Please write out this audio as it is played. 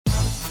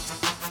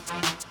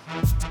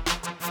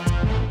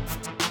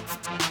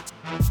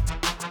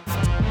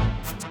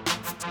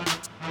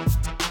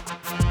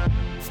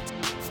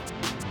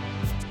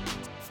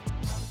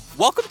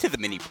Welcome to the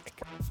Mini Break,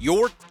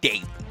 your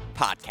daily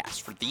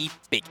podcast for the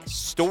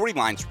biggest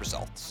storylines,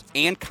 results,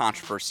 and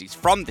controversies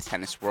from the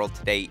tennis world.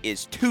 Today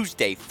is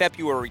Tuesday,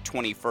 February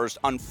 21st.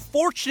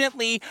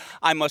 Unfortunately,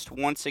 I must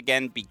once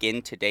again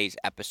begin today's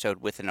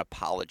episode with an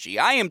apology.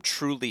 I am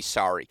truly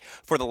sorry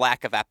for the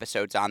lack of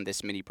episodes on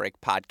this Mini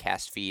Break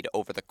podcast feed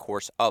over the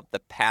course of the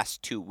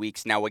past 2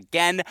 weeks. Now,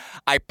 again,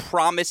 I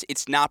promise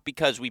it's not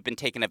because we've been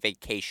taking a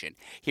vacation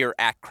here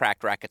at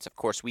Cracked Racquets. Of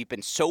course, we've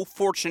been so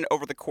fortunate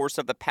over the course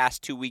of the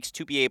past 2 weeks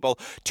to be able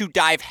to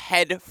dive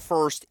head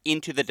first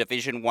into the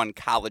Division I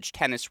college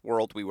tennis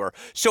world. We were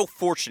so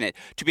fortunate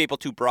to be able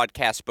to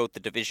broadcast both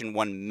the Division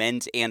I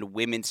men's and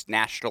women's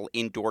national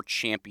indoor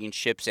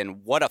championships,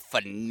 and what a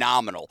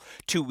phenomenal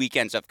 2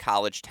 weekends of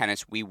college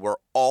tennis we were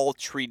all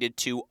treated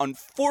to.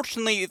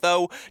 Unfortunately,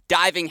 though,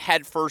 diving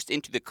headfirst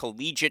into the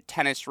collegiate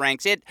tennis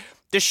ranks, it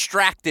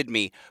distracted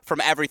me from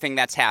everything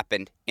that's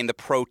happened in the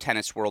pro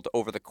tennis world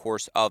over the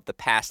course of the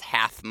past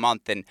half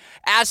month, and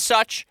as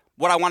such,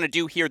 what I want to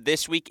do here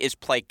this week is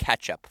play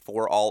catch-up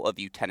for all of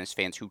you tennis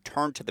fans who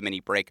turn to the Mini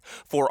Break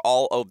for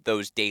all of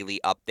those daily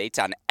updates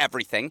on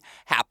everything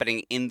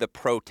happening in the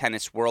pro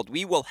tennis world.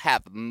 We will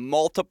have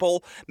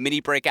multiple Mini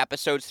Break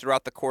episodes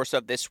throughout the course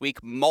of this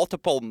week,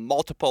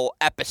 multiple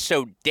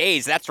episode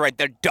days. That's right,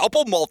 they're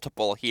double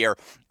multiple here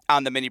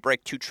on the Mini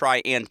Break to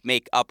try and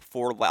make up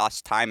for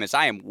last time. As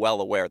I am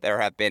well aware, there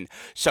have been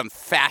some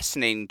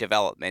fascinating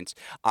developments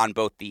on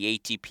both the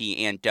ATP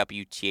and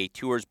WTA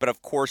tours. But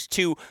of course,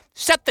 to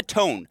set the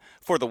tone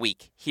for the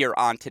week here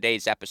on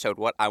today's episode,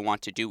 what I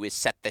want to do is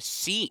set the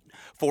scene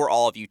for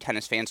all of you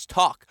tennis fans,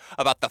 talk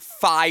about the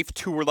 5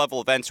 tour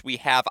level events we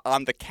have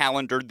on the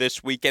calendar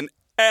this week. And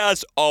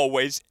as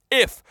always,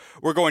 if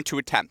we're going to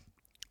attempt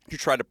to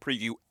try to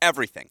preview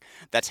everything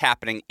that's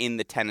happening in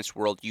the tennis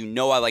world, you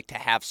know I like to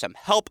have some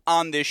help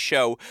on this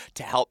show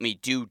to help me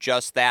do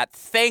just that.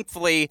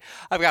 Thankfully,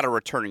 I've got a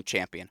returning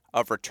champion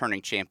of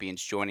returning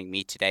champions joining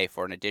me today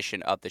for an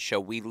edition of the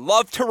show we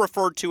love to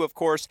refer to, of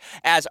course,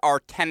 as our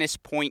Tennis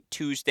Point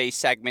Tuesday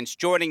segments.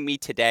 Joining me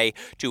today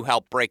to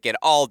help break it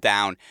all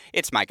down,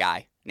 it's my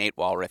guy, Nate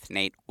Walroth.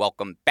 Nate,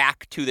 welcome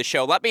back to the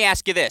show. Let me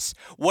ask you this.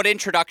 What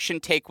introduction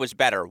take was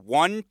better?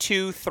 1,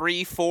 2,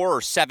 3, 4, or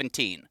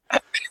 17?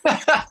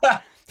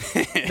 I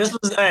think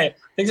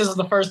this is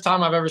the first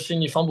time I've ever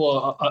seen you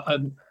fumble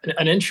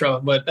an intro.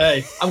 But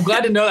hey, I'm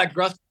glad to know that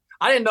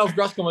I didn't know if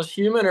Gruskin was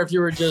human or if you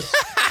were just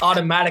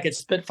automatic at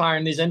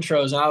spitfiring these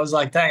intros. And I was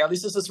like, dang, at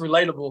least this is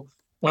relatable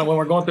when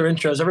we're going through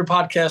intros. Every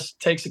podcast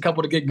takes a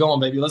couple to get going,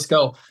 baby. Let's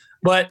go.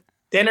 But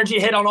the energy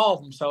hit on all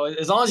of them. So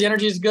as long as the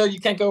energy is good, you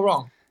can't go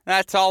wrong.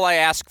 That's all I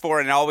ask for,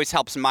 and it always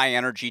helps my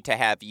energy to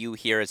have you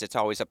here, as it's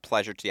always a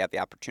pleasure to have the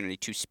opportunity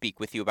to speak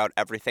with you about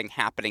everything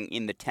happening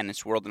in the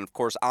tennis world. And, of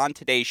course, on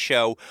today's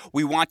show,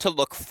 we want to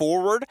look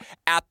forward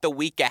at the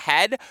week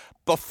ahead.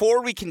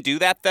 Before we can do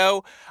that,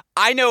 though,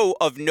 I know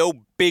of no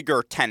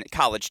bigger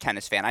college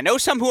tennis fan. I know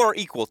some who are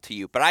equal to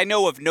you, but I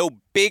know of no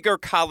bigger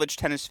college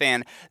tennis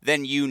fan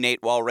than you,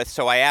 Nate Walroth.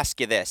 So I ask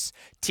you this.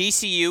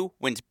 TCU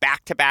wins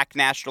back-to-back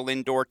national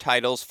indoor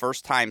titles,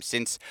 first time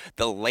since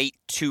the late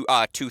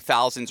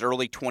 2000s,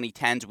 early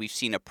 2010s. We've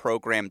seen a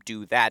program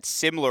do that.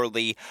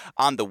 Similarly,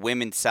 on the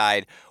women's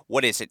side,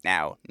 what is it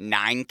now?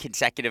 9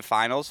 consecutive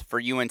finals for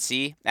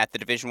UNC at the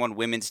Division I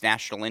Women's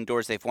National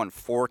Indoors. They've won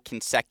 4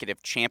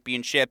 consecutive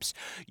championships.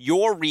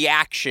 Your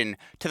reaction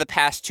to the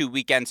past 2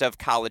 weekends of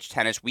college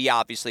tennis? We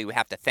obviously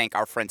have to thank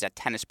our friends at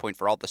Tennis Point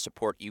for all the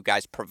support you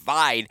guys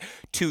provide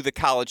to the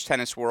college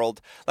tennis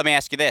world. Let me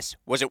ask you this.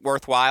 Was it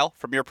worthwhile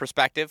from your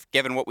perspective,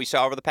 given what we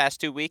saw over the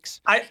past 2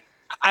 weeks? I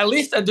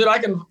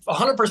can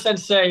 100%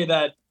 say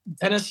that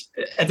tennis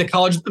at the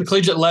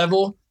collegiate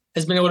level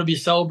has been able to be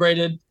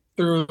celebrated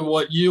through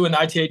what you and the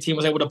ITA team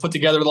was able to put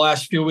together the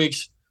last few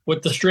weeks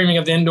with the streaming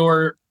of the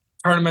indoor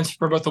tournaments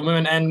for both the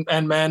women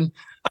and men.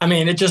 I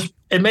mean,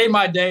 it made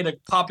my day to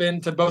pop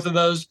into both of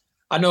those.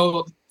 I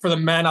know for the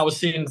men, I was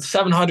seeing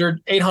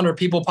 700, 800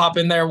 people pop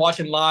in there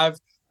watching live,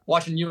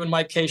 watching you and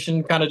Mike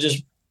Cation kind of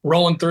just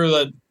rolling through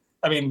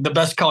the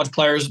best college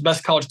players,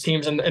 best college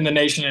teams in the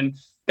nation. And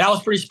that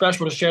was pretty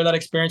special to share that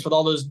experience with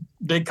all those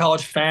big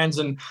college fans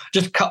and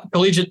just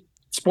collegiate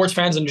sports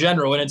fans in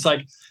general. And it's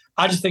like,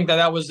 I just think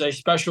that was a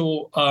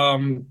special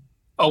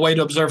a way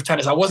to observe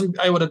tennis. I wasn't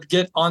able to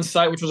get on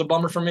site, which was a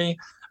bummer for me,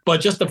 but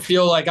just to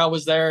feel like I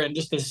was there and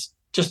just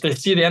to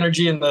see the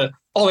energy and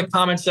all the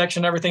comment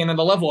section, everything, and then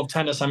the level of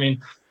tennis. I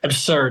mean,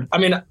 absurd. I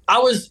mean,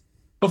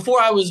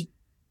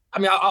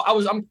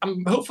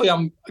 hopefully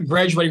I'm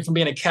graduating from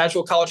being a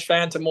casual college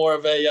fan to more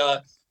of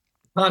a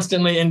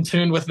constantly in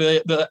tune with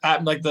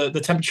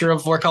the temperature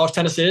of where college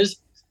tennis is.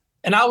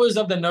 And I was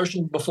of the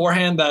notion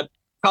beforehand that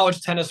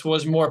college tennis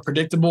was more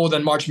predictable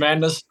than March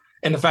Madness,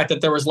 and the fact that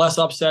there was less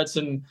upsets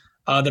and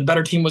the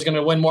better team was going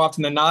to win more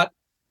often than not.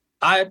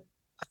 I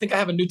think I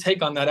have a new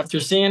take on that after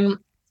seeing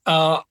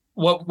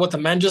what the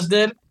men just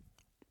did.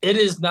 It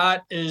is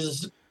not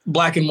as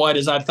black and white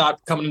as I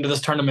thought coming into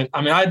this tournament.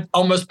 I mean, I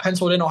almost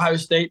penciled in Ohio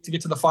State to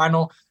get to the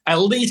final, at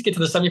least get to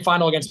the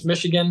semifinal against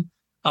Michigan.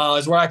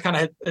 Is where I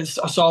kind of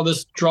saw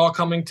this draw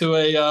coming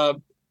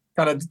to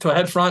kind of to a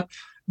head front.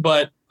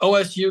 But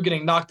OSU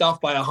getting knocked off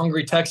by a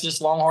hungry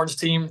Texas Longhorns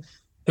team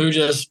who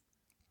just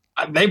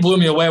they blew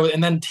me away with.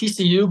 And then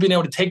TCU being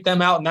able to take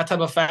them out in that type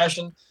of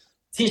fashion.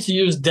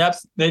 TCU's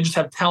depth, they just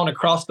have talent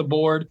across the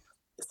board.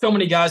 So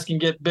many guys can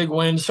get big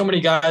wins. So many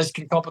guys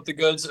can come up with the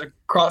goods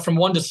across from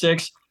 1 to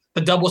 6.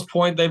 The doubles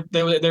point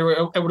they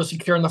were able to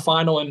secure in the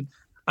final. And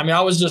I mean,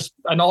 I was just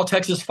an all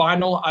Texas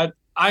final.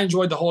 I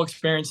enjoyed the whole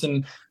experience,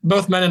 and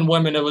both men and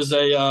women, it was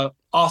a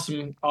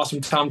awesome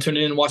time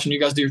tuning in and watching you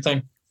guys do your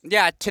thing.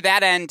 Yeah, to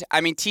that end,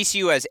 I mean,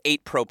 TCU has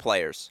 8 pro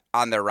players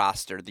on their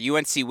roster. The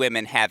UNC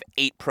women have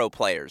 8 pro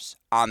players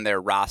on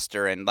their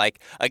roster. And, like,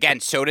 again,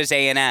 so does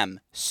A&M.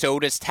 So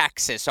does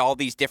Texas, all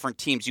these different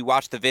teams. You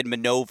watch the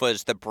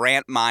Vidmanovas, the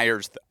Brant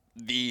Myers,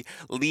 the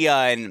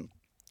Leah and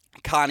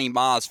Connie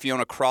Maas,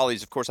 Fiona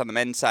Crawley's, of course, on the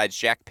men's side,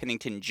 Jack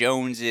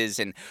Pennington-Joneses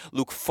and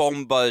Luke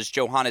Fombas,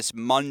 Johannes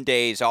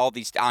Mondays, all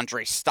these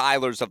Andre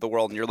Stylers of the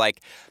world. And you're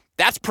like,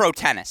 that's pro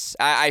tennis.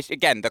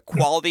 Again, the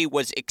quality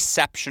was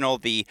exceptional.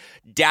 The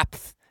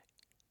depth,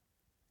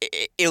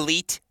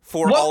 elite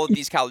for all of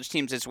these college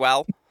teams as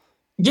well.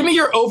 Give me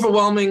your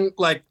overwhelming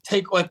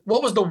take. Like,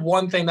 what was the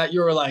one thing that you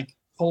were like,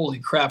 holy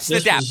crap? It's the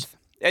depth.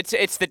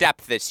 It's the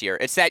depth this year.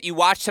 It's that you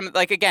watch some,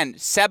 like, again,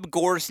 Seb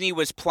Gorsny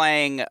was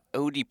playing,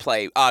 who did he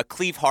play?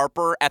 Cleve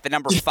Harper at the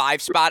number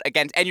 5 spot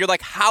against, and you're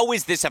like, how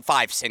is this a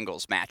 5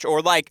 singles match?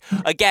 Or, like,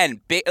 again,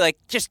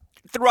 just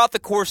throughout the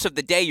course of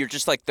the day, you're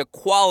just like, the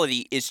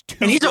quality is too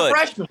good. And he's a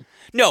freshman.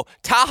 No,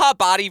 Taha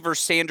Badi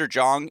versus Sandra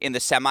Jong in the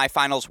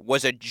semifinals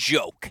was a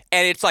joke.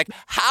 And it's like,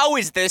 how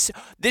is this?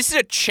 This is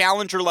a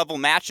challenger level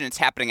match, and it's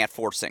happening at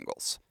 4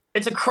 singles.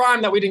 It's a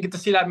crime that we didn't get to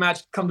see that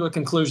match come to a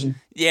conclusion.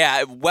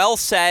 Yeah, well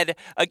said.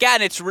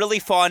 Again, it's really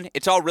fun.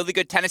 It's all really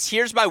good tennis.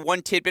 Here's my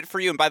one tidbit for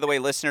you. And by the way,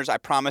 listeners, I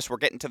promise we're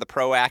getting to the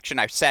pro action.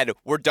 I said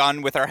we're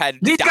done with our head.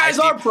 These guys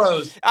are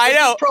pros. I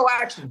know. Pro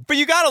action. But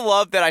you got to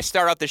love that I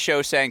start out the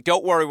show saying,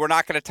 don't worry, we're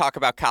not going to talk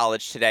about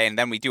college today. And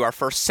then we do our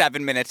first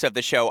 7 minutes of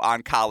the show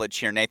on college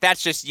here, Nate.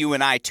 That's just you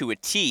and I to a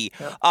T.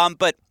 Yeah.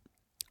 But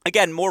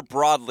again, more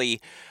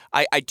broadly,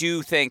 I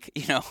do think,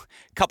 a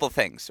couple of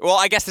things. Well,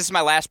 I guess this is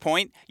my last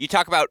point. You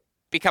talk about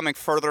becoming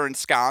further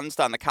ensconced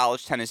on the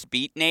college tennis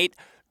beat, Nate.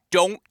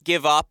 Don't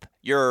give up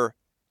your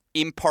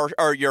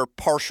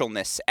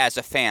partialness as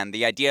a fan.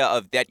 The idea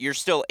of that you're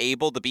still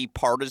able to be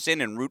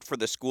partisan and root for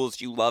the schools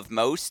you love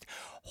most.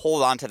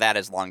 Hold on to that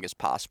as long as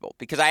possible.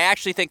 Because I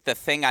actually think the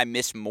thing I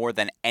miss more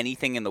than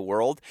anything in the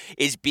world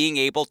is being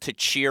able to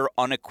cheer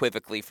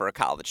unequivocally for a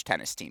college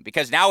tennis team.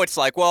 Because now it's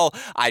like, well,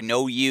 I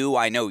know you,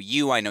 I know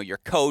your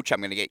coach,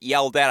 I'm going to get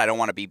yelled at, I don't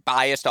want to be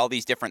biased, all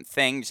these different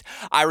things.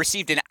 I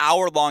received an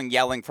hour-long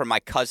yelling from my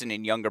cousin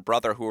and younger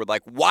brother who were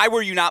like, why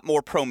were you not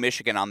more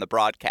pro-Michigan on the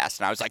broadcast?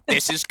 And I was like,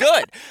 this is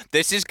good.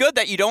 This is good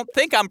that you don't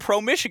think I'm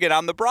pro-Michigan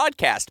on the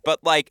broadcast. But,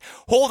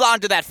 hold on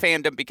to that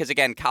fandom because,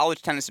 again,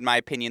 college tennis, in my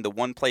opinion, the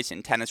one place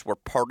in tennis where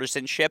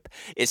partisanship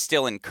is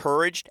still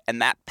encouraged,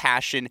 and that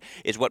passion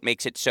is what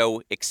makes it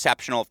so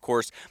exceptional. Of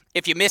course,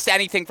 if you missed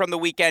anything from the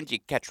weekend, you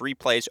can catch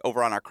replays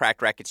over on our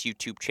Cracked Rackets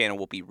YouTube channel.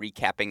 We'll be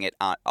recapping it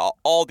on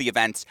all the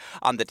events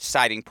on the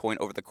deciding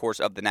point over the course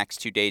of the next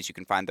 2 days. You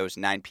can find those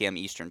 9 p.m.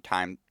 Eastern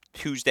Time,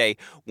 Tuesday,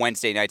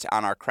 Wednesday nights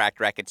on our Cracked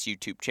Rackets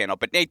YouTube channel.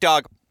 But Nate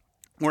Dogg,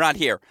 we're not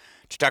here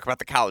to talk about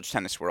the college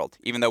tennis world,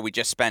 even though we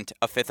just spent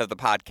a fifth of the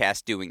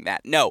podcast doing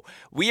that. No,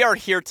 we are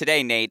here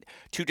today, Nate,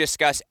 to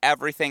discuss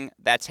everything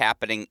that's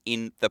happening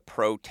in the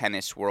pro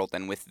tennis world.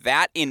 And with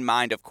that in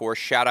mind, of course,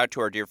 shout out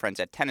to our dear friends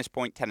at Tennis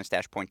Point,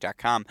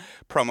 tennis-point.com.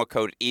 Promo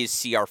code is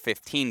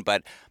CR15,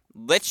 but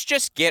let's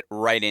just get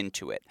right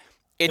into it.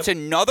 It's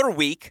another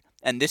week,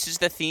 and this is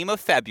the theme of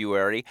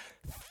February,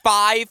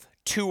 5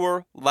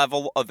 tour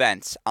level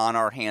events on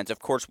our hands. Of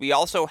course, we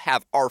also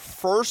have our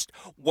first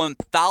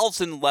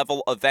 1,000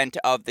 level event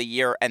of the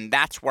year, and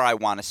that's where I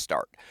want to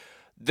start.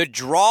 The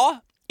draw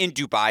in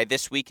Dubai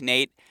this week,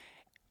 Nate,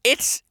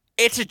 it's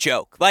a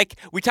joke. Like,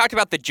 we talked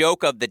about the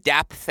joke of the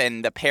depth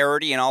and the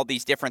parity and all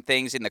these different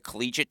things in the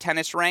collegiate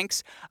tennis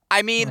ranks.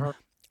 I mean,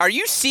 Are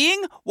you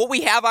seeing what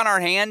we have on our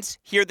hands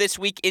here this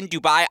week in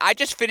Dubai? I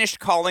just finished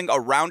calling a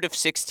round of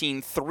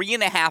 16,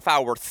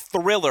 3.5-hour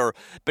thriller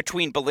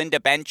between Belinda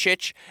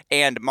Bencic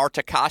and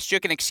Marta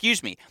Kostyuk. And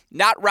excuse me,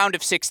 not round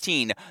of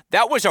 16.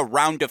 That was a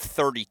round of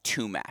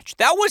 32 match.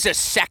 That was a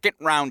second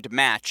round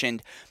match.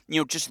 And,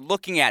 just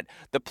looking at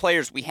the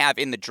players we have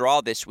in the draw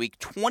this week,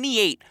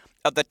 28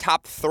 of the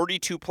top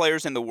 32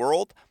 players in the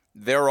world,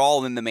 they're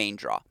all in the main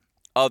draw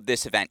of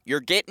this event.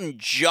 You're getting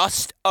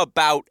just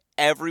about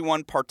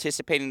everyone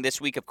participating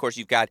this week. Of course,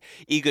 you've got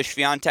Iga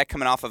Swiatek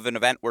coming off of an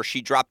event where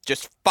she dropped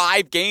just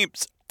 5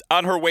 games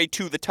on her way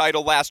to the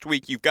title last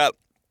week. You've got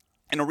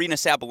and Aryna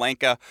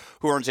Sabalenka,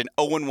 who earns an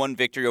 0-1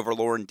 victory over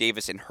Lauren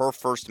Davis in her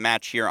first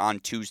match here on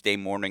Tuesday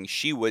morning.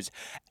 She was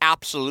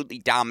absolutely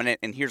dominant,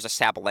 and here's a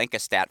Sabalenka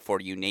stat for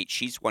you, Nate.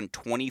 She's won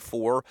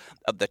 24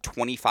 of the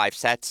 25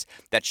 sets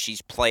that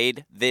she's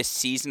played this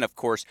season. Of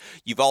course,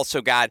 you've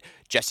also got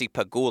Jessie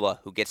Pegula,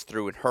 who gets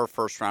through in her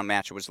first-round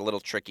match. It was a little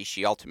tricky.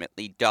 She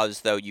ultimately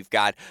does, though. You've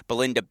got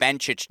Belinda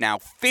Bencic now,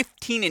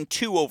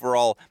 15-2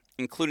 overall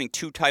including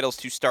 2 titles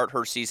to start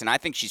her season. I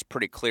think she's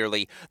pretty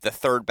clearly the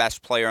 3rd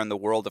best player in the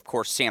world. Of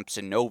course,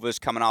 Samsonova's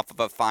coming off of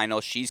a final.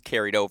 She's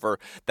carried over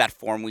that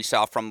form we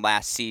saw from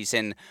last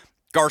season.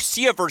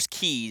 Garcia versus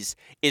Keys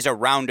is a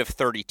round of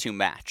 32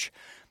 match.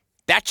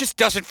 That just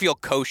doesn't feel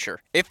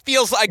kosher. It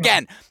feels,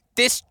 again,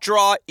 this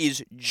draw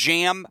is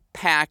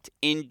jam-packed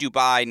in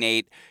Dubai,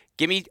 Nate.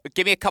 Give me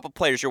a couple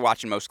players you're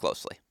watching most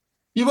closely.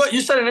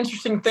 You said an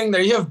interesting thing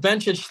there. You have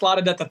Bencic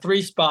slotted at the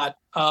 3 spot.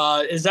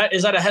 Is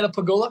that ahead of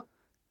Pegula?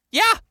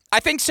 Yeah, I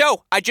think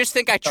so. I just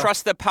think I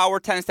trust the power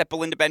tennis that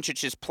Belinda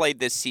Bencic has played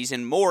this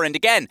season more. And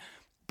again,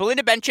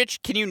 Belinda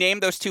Bencic, can you name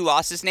those 2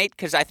 losses, Nate?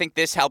 Because I think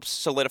this helps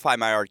solidify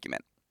my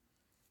argument.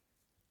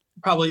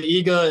 Probably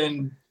Iga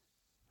and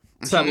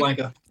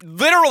Sabalenka.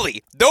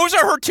 Literally, those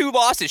are her 2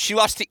 losses. She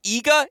lost to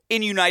Iga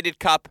in United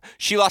Cup.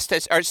 She lost to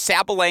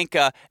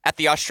Sabalenka at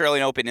the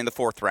Australian Open in the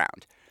 4th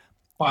round.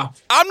 Wow.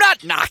 I'm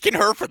not knocking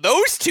her for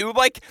those 2.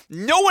 Like,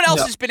 no one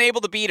else has been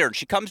able to beat her.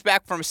 She comes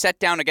back from a set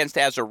down against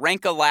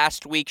Azarenka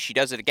last week. She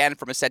does it again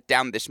from a set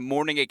down this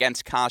morning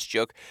against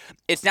Kostyuk.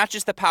 It's not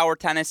just the power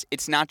tennis.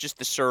 It's not just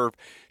the serve.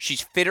 She's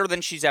fitter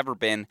than she's ever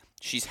been.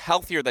 She's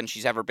healthier than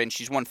she's ever been.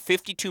 She's won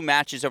 52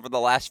 matches over the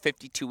last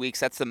 52 weeks.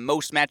 That's the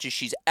most matches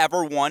she's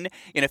ever won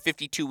in a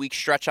 52-week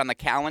stretch on the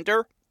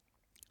calendar.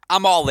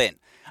 I'm all in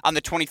on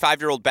the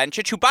 25-year-old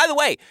Bencic, who, by the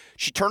way,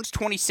 she turns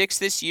 26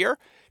 this year.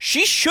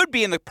 She should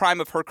be in the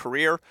prime of her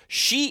career.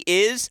 She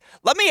is.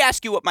 Let me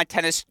ask you what my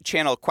Tennis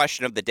Channel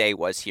question of the day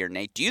was here,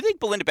 Nate. Do you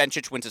think Belinda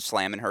Bencic wins a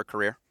slam in her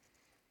career?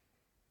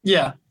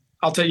 Yeah,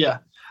 I'll tell you. Yeah.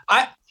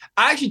 I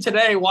actually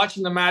today,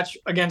 watching the match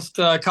against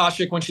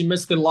Kostyuk when she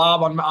missed the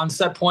lob on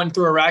set point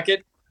through a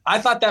racket, I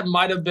thought that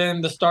might have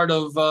been the start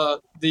of a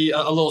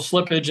little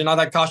slippage, and I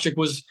thought Kostyuk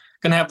was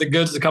going to have the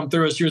goods to come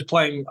through as she was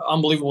playing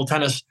unbelievable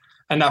tennis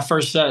in that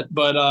first set.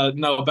 But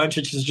no,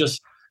 Bencic is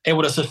just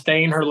able to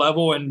sustain her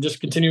level and just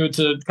continue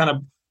to kind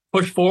of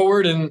push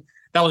forward. And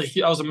that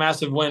was a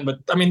massive win. But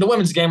I mean, the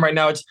women's game right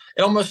now, it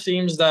almost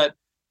seems that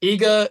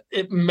Iga,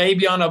 it may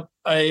be on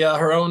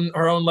her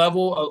own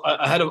level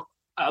ahead of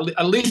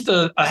at least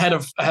ahead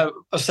of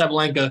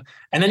Sabalenka.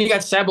 And then you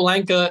got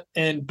Sabalenka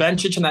and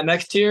Bencic in that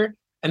next tier.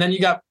 And then you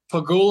got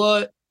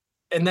Pegula.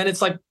 And then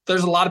it's like,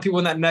 there's a lot of people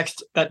in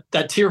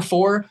that tier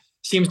 4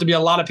 seems to be a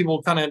lot of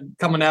people kind of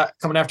coming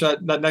after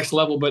that next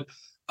level. But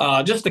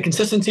just the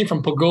consistency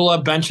from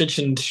Pegula,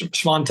 Bencic, and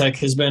Swiatek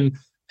has been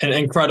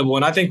incredible.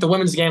 And I think the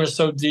women's game is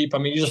so deep. I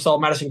mean, you just saw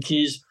Madison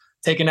Keys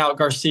taking out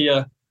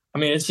Garcia. I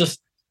mean, it's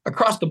just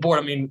across the board.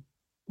 I mean,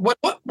 what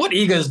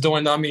Iga is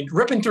doing, though, I mean,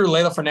 ripping through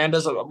Leylah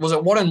Fernandez, was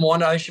it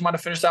 1-1? I think she might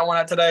have finished that one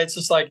out today. It's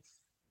just like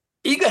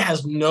Iga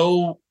has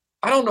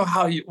I don't know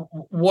how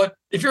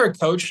if you're a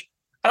coach,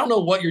 I don't know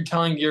what you're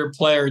telling your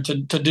player to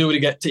do to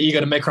get to Iga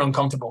to make her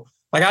uncomfortable.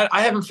 Like,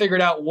 I haven't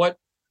figured out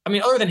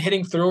other than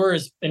hitting through her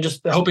and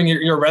just hoping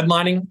you're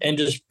redlining and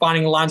just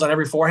finding lines on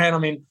every forehand. I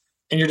mean,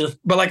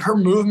 but like her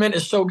movement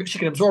is so good. She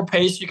can absorb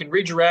pace. You can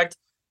redirect.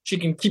 She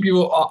can keep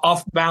you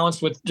off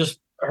balance with just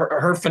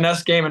her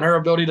finesse game and her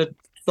ability to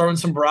throw in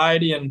some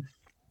variety and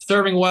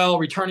serving well,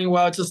 returning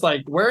well. It's just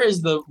like, where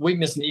is the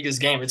weakness in Iga's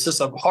game? It's just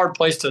a hard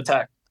place to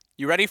attack.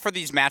 You ready for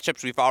these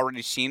matchups we've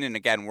already seen? And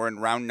again, we're in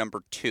round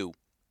number 2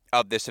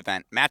 of this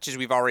event. Matches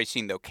we've already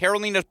seen, though.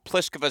 Karolina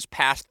Pliskova's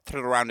pass to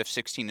the round of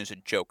 16 is a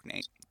joke,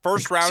 Nate.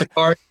 First round,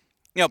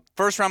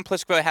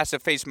 Pliskova has to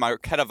face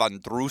Marketa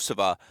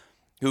Vondrousova,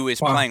 who is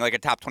playing like a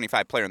top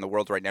 25 player in the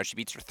world right now. She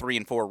beats her 3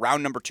 and 4.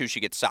 Round number 2, she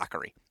gets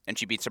Sakkari, and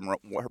she beats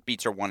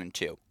her 1 and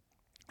 2.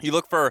 You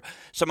look for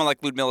someone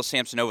like Ludmila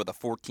Samsonova, the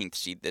 14th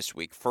seed this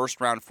week. First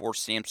round for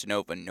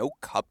Samsonova, no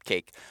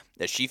cupcake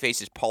as she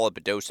faces Paula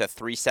Badosa.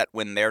 3-set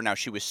win there. Now,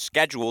 she was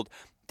scheduled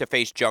to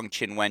face Zheng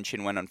Qinwen.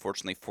 Qinwen,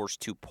 unfortunately, forced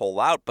to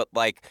pull out. But,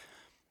 like,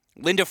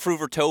 Linda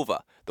Fruhvirtova,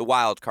 the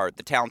wild card,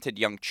 the talented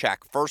young Czech.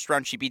 First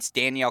round, she beats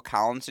Danielle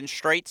Collins in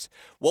straights.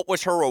 What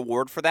was her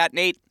reward for that,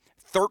 Nate?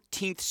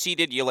 13th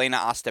seeded Yelena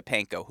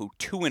Ostapenko, who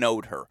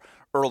 2-0'd her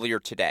earlier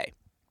today.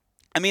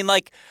 I mean,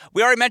 like,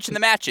 we already mentioned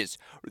the matches.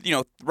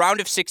 Round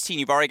of 16,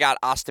 you've already got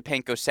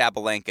Ostapenko,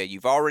 Sabalenka.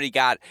 You've already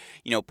got,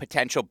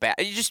 potential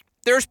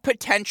there's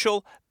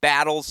potential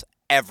battles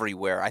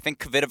everywhere. I think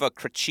Kvitova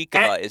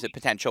Krejcikova is a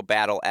potential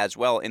battle as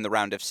well in the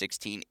round of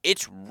 16.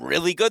 It's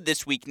really good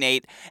this week,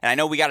 Nate. And I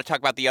know we got to talk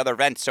about the other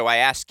events, so I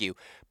ask you,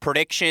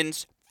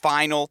 predictions,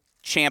 final,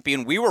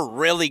 champion. We were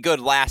really good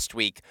last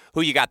week.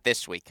 Who you got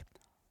this week?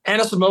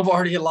 Anna Samova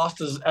already lost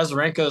to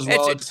Azarenka as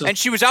well. And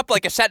she was up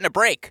like a set and a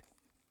break.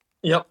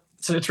 Yep.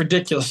 So it's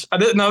ridiculous.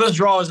 This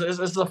draw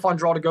is a fun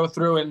draw to go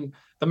through, and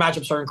the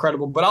matchups are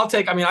incredible. But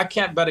I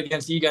can't bet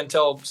against Iga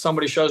until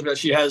somebody shows me that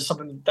she has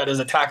something that is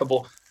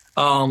attackable.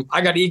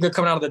 I got Iga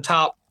coming out of the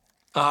top.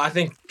 I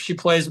think she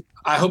plays.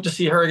 I hope to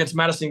see her against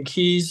Madison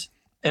Keys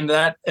in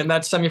that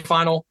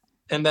semifinal,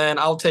 and then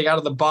I'll take out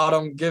of the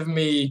bottom. Give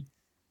me.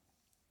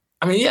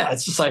 I mean, yeah,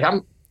 it's just like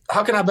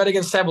how can I bet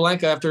against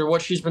Sabalenka after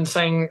what she's been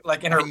saying,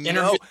 like in her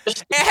interview?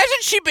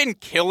 Hasn't she been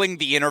killing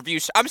the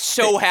interviews? I'm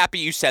so happy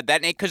you said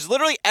that, Nate, because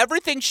literally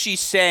everything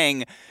she's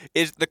saying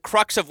is the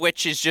crux of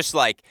which is just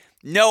like,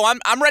 No,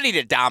 I'm ready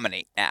to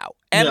dominate now.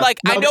 And Yeah.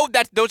 No, I know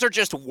that those are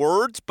just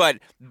words, but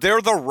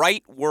they're the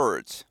right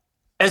words.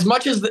 As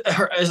much as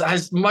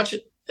as much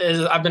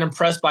as I've been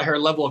impressed by her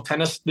level of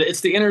tennis,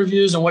 it's the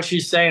interviews and what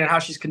she's saying and how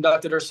she's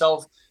conducted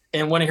herself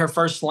and winning her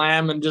first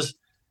slam and just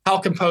how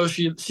composed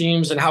she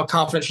seems and how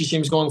confident she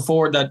seems going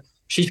forward, that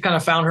she's kind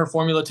of found her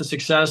formula to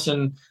success.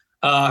 And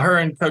her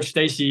and Coach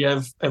Stacy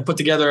have put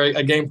together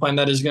a game plan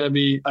that is going to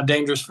be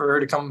dangerous for her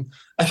to come,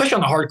 especially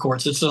on the hard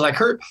courts. It's just like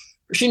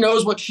she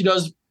knows what she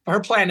does. Her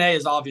plan A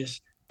is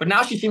obvious, but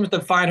now she seems to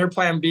find her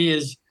plan B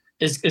is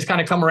kind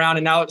of come around.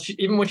 And now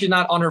even when she's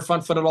not on her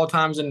front foot at all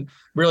times and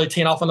really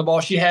teeing off on the ball,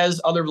 she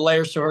has other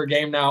layers to her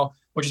game now,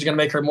 which is going to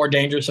make her more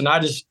dangerous. And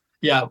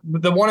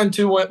the 1 and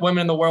 2 women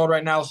in the world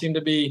right now seem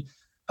to be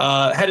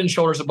head and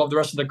shoulders above the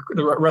rest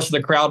of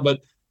the crowd.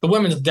 But the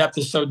women's depth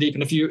is so deep.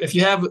 And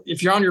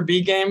if you're on your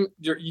B game,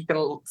 you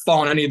can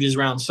fall in any of these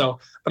rounds. So,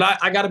 but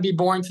I got to be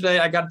boring today.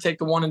 I got to take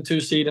the 1 and 2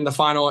 seed in the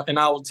final, and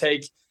I will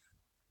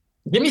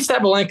give me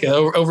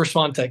Sabalenka over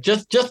Swiatek,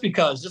 just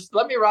because. Just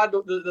let me ride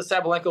the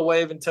Sabalenka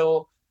wave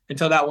until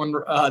that one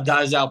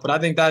dies out. But I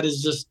think that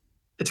is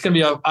it's going to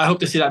be I hope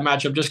to see that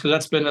matchup just because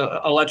that's been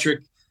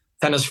electric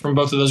tennis from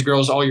both of those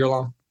girls all year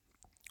long.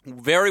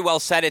 Very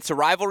well said. It's a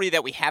rivalry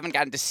that we haven't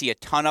gotten to see a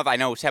ton of. I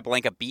know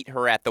Sabalenka beat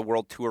her at the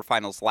World Tour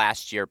Finals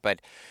last year,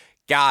 but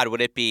God,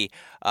 would it be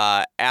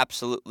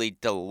absolutely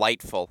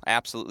delightful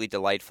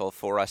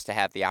for us to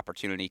have the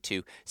opportunity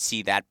to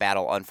see that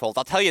battle unfold.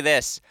 I'll tell you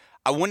this.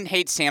 I wouldn't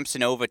hate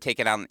Samsonova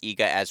taking on Iga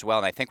as well,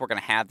 and I think we're going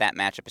to have that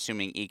matchup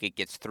assuming Iga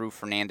gets through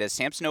Fernandez.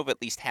 Samsonova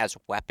at least has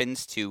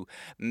weapons to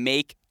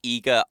make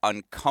Iga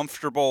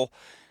uncomfortable,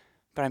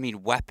 but I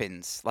mean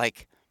weapons.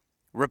 Like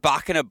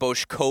Rybakina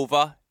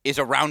Boškova is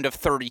a round of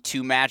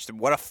 32 match.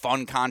 What a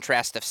fun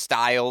contrast of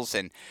styles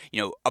and,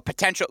 a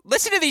potential.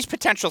 Listen to these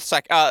potential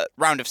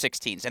round of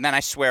 16s, and then I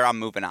swear I'm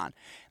moving on.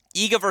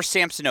 Iga versus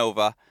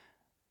Samsonova,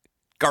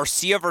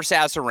 Garcia versus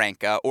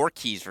Azarenka, or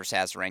Keys versus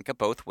Azarenka,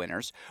 both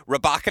winners.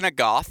 Rybakina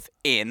Goff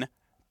in,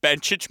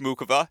 Bencic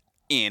Mukova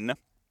in,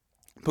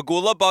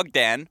 Pegula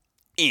Bogdan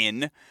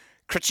in,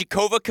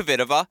 Krejcikova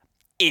Kvitova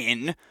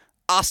in,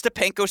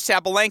 Ostapenko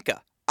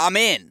Sabalenka. I'm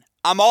in.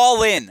 I'm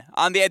all in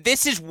on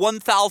this is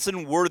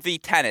 1,000 worthy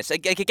tennis.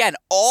 Again,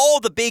 all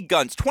the big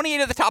guns,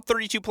 28 of the top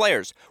 32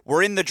 players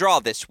were in the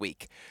draw this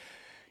week.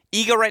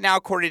 Iga right now,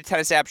 according to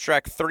Tennis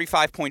Abstract,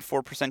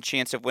 35.4%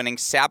 chance of winning.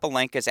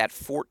 Sabalenka's at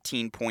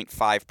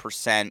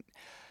 14.5%.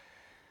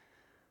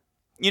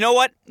 You know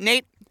what,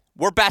 Nate?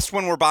 We're best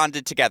when we're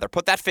bonded together.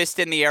 Put that fist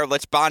in the air.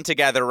 Let's bond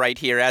together right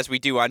here as we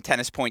do on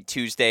Tennis Point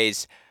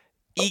Tuesdays.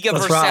 Iga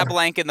versus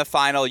Sabalenka in the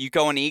final. You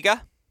going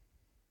Iga?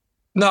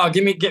 No,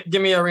 give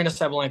me Arena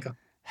Sabalenka.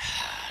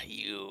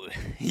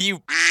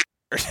 you.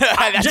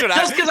 That's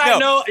just because I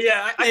know.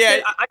 Yeah,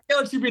 I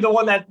can't let you be the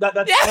one that's.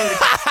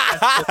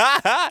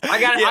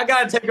 I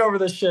gotta take over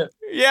this shit.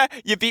 Yeah,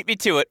 you beat me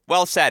to it.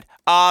 Well said.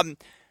 I'll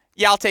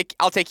take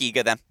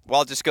Iga then. Well,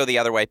 I'll just go the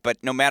other way. But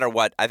no matter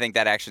what, I think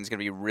that action is going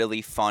to be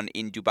really fun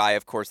in Dubai.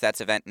 Of course, that's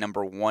event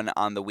number 1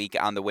 on the week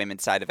on the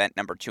women's side. Event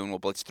number 2, and we'll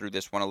blitz through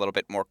this one a little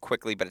bit more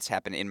quickly. But it's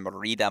happened in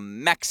Merida,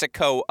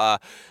 Mexico.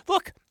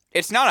 Look.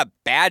 It's not a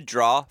bad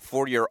draw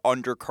for your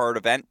undercard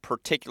event,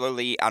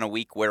 particularly on a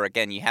week where,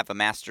 again, you have a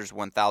Masters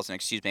 1,000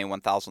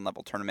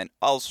 level tournament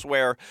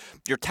elsewhere.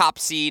 Your top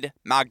seed,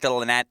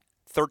 Magdalena,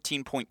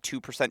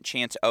 13.2%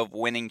 chance of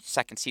winning.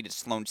 Second seed is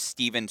Sloane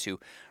Stephens, who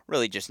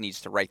really just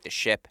needs to right the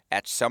ship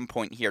at some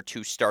point here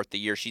to start the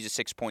year. She's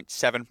a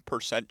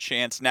 6.7%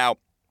 chance. Now,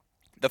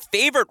 the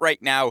favorite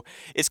right now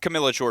is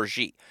Camilla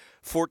Giorgi.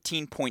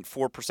 14.4%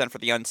 for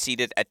the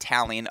unseeded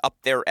Italian. Up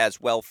there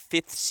as well,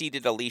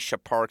 5th-seeded Alicia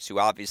Parks, who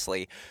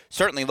obviously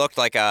certainly looked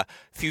like a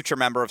future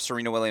member of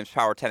Serena Williams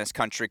Power Tennis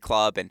Country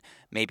Club and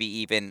maybe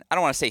even, I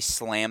don't want to say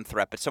slam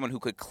threat, but someone who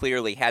could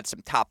clearly had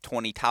some top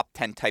 20, top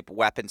 10 type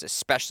weapons,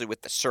 especially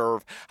with the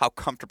serve, how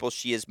comfortable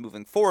she is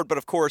moving forward. But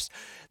of course,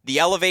 the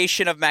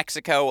elevation of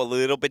Mexico, a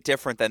little bit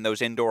different than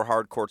those indoor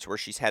hard courts where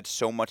she's had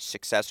so much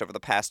success over the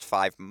past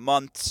 5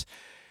 months.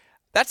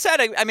 That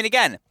said, I mean,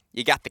 again,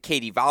 you got the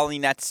Katie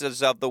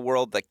Vollinetzes of the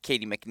world, like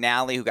Katie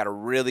McNally, who got a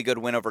really good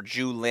win over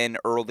Ju Lin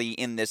early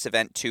in this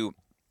event to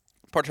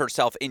put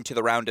herself into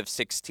the round of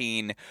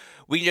 16.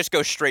 We can just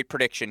go straight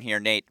prediction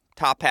here, Nate.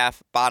 Top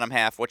half, bottom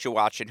half, what you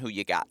watching, who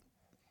you got?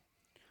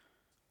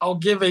 I'll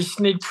give a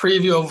sneak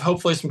preview of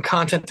hopefully some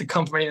content to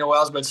come from Indian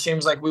Wells, but it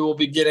seems like we will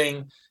be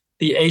getting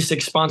the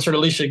ASIC-sponsored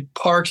Alicia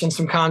Parks and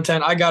some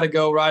content. I got to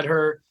go ride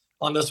her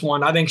on this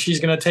one. I think she's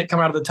going to come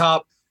out of the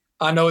top.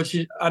 I know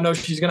she's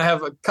going to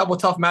have a couple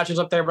of tough matches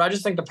up there, but I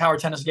just think the power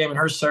tennis game and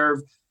her serve,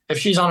 if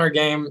she's on her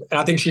game, and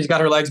I think she's got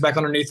her legs back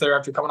underneath her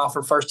after coming off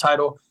her first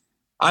title,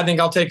 I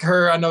think I'll take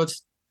her. I know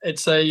I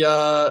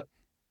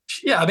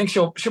think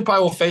she'll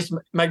probably will face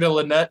Magda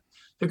Linette,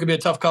 who could be a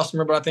tough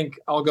customer, but I think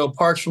I'll go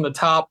Parks from the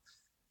top.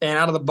 And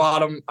out of the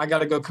bottom, I got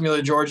to go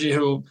Camila Giorgi,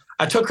 who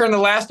I took her in the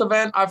last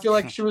event. I feel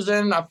like she was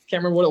in. I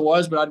can't remember what it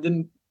was, but I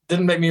didn't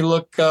make me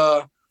look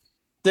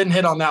didn't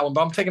hit on that one.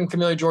 But I'm taking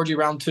Camila Giorgi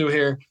round 2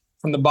 here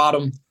from the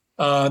bottom.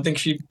 I think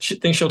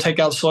she'll take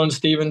out Sloane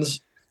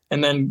Stephens.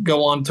 and then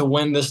go on to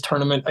win this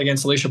tournament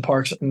against Alicia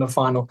Parks in the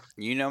final.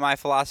 You know my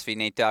philosophy,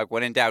 Nate Dogg.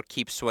 When in doubt,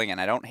 keep swinging.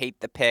 I don't hate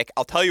the pick.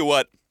 I'll tell you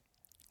what.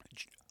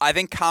 I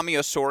think Cami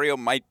Osorio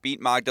might beat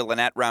Magda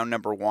Linette round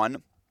number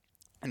 1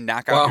 and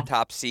knock out your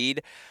top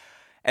seed.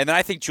 And then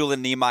I think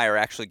Julian Niemeyer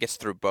actually gets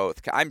through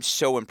both. I'm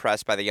so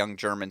impressed by the young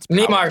German's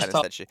power Niemeyer's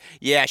tennis.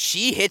 tough.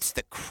 She hits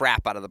the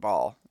crap out of the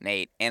ball,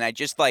 Nate. And I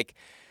just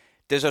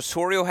does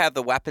Osorio have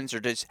the weapons, or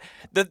does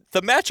the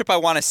matchup I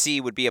want to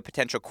see would be a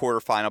potential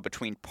quarterfinal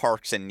between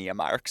Parks and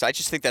Niemeyer? Because I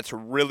just think that's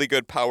really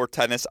good power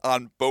tennis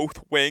on both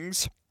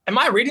wings. Am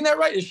I reading that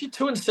right? Is she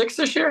 2-6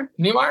 this year,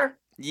 Niemeyer?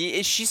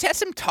 Yeah, she's had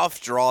some tough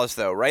draws,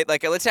 though, right?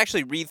 Let's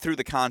actually read through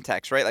the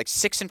context, right?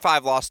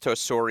 6-5 loss to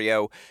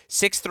Osorio,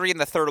 6-3 in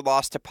the third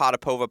loss to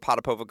Potapova.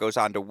 Potapova goes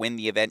on to win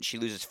the event. She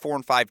loses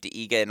 4-5 to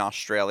Iga in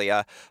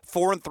Australia,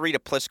 4-3 to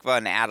Pliskova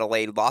in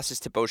Adelaide,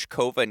 losses to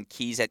Boshkova and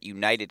Keys at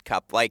United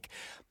Cup.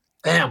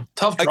 Damn,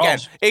 tough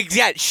draws.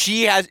 Again,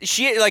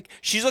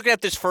 she's looking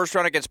at this first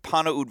round against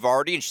Pana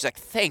Udvardi, and she's like,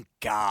 thank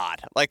God.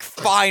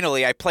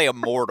 Finally, I play a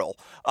mortal.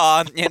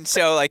 And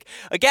so,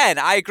 again,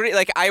 I agree.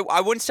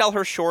 I wouldn't sell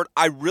her short.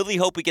 I really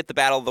hope we get the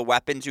battle of the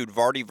weapons,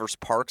 Udvardi versus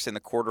Parks in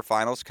the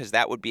quarterfinals, because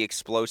that would be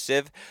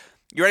explosive.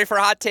 You ready for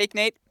a hot take,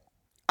 Nate?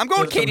 I'm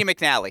going Katie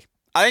McNally.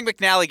 I think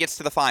McNally gets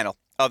to the final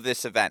of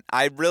this event.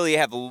 I really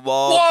have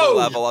loved the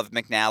level of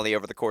McNally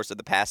over the course of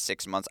the past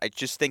 6 months. I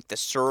just think the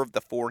serve,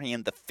 the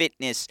forehand, the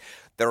fitness,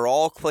 they're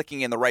all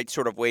clicking in the right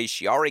sort of ways.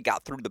 She already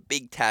got through the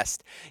big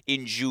test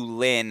in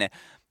Julin.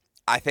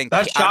 I think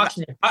that shocks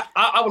me.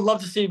 I would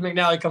love to see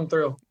McNally come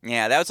through.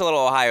 Yeah, that was a little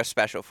Ohio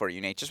special for you,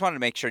 Nate. Just wanted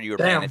to make sure you were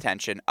paying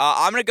attention.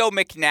 I'm going to go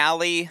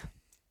McNally.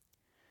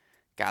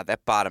 God,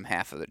 that bottom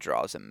half of the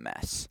draw is a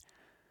mess.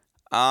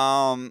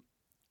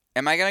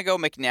 Am I going to go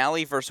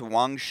McNally versus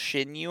Wang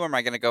Xinyu, or am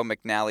I going to go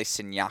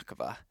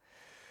McNally-Siniakova?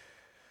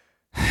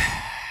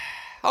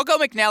 I'll go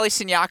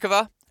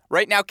McNally-Siniakova.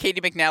 Right now,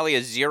 Katie McNally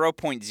has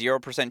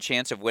 0.0%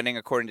 chance of winning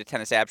according to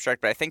Tennis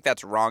Abstract, but I think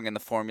that's wrong in the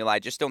formula. I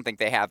just don't think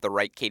they have the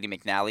right Katie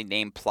McNally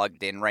name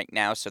plugged in right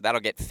now, so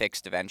that'll get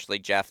fixed eventually.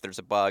 Jeff, there's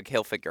a bug.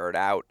 He'll figure it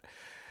out.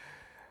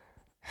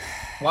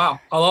 Wow.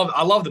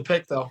 I love the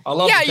pick, though.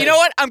 Yeah, you know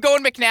what? I'm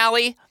going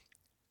McNally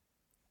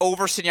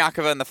over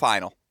Siniakova in the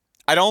final.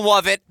 I don't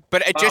love it,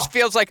 but it just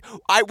feels like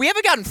we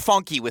haven't gotten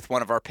funky with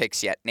one of our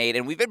picks yet, Nate,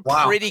 and we've been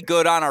pretty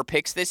good on our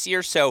picks this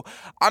year, so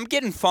I'm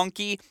getting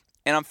funky,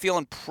 and I'm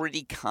feeling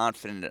pretty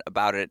confident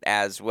about it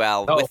as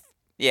well.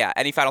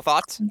 Any final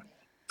thoughts?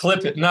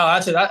 Clip it. No,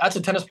 that's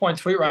a tennis point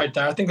tweet right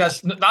there. I think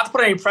that's not to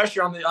put any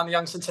pressure on the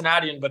young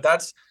Cincinnatian, but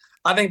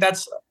I think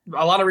that's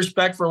a lot of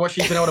respect for what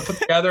she's been able to put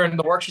together and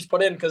the work she's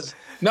put in, because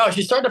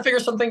she's starting to figure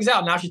some things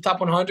out. Now she's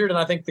top 100, and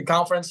I think the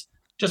conference,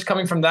 just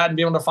coming from that and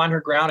being able to find her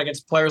ground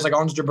against players like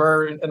Ons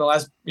Jabeur in the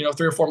last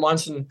 3 or 4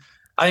 months, and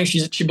I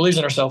think she believes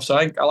in herself. So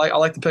I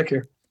like the pick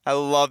here. I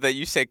love that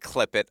you say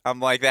clip it. I'm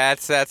like,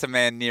 that's a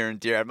man near and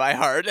dear to my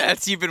heart.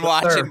 You've been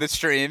watching the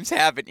streams,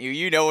 haven't you?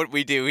 You know what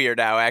we do here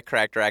now at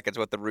Cracked Rackets,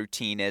 what the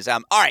routine is.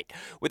 All right.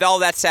 With all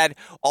that said,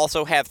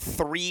 also have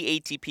 3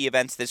 ATP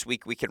events this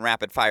week. We can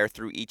rapid fire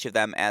through each of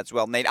them as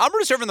well. Nate, I'm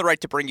reserving the right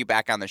to bring you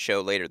back on the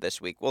show later this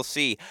week. We'll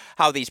see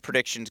how these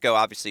predictions go.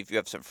 Obviously, if you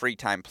have some free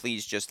time,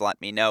 please just let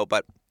me know.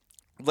 But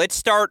let's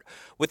start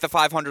with the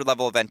 500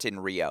 level event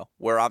in Rio,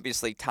 where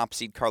obviously top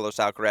seed Carlos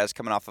Alcaraz,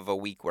 coming off of a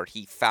week where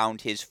he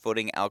found his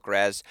footing.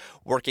 Alcaraz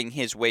working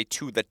his way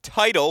to the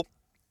title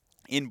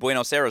in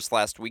Buenos Aires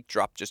last week,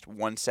 dropped just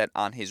 1 set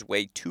on his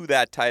way to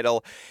that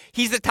title.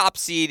 He's the top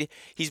seed.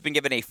 He's been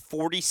given a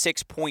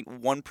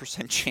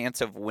 46.1%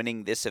 chance of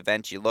winning this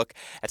event. You look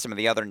at some of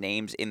the other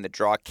names in the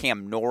draw.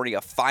 Cam Norrie,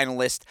 a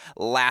finalist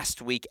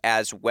last week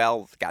as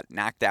well, got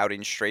knocked out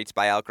in straights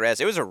by Alcaraz.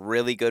 It was a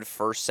really good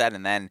first set,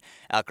 and then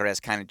Alcaraz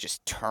kind of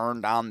just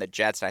turned on the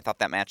Jets, and I thought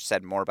that match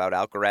said more about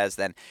Alcaraz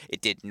than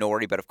it did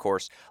Norrie. But of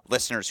course,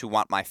 listeners who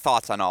want my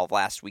thoughts on all of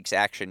last week's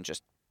action,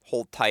 just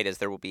hold tight, as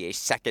there will be a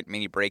second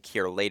mini break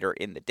here later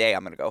in the day.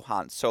 I'm going to go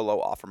Han Solo,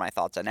 offer my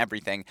thoughts on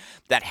everything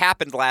that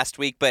happened last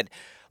week. But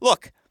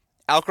look,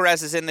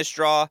 Alcaraz is in this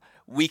draw.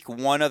 Week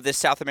 1 of this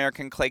South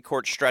American clay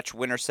court stretch,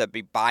 winner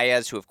Sebi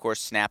Baez, who of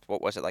course snapped, a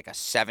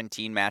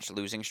 17-match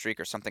losing streak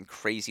or something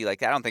crazy like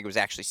that. I don't think it was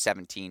actually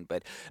 17,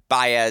 but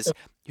Baez,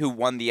 who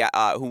won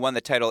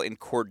the title in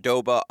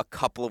Cordoba a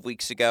couple of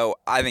weeks ago.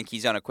 I think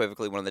he's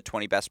unequivocally one of the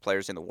 20 best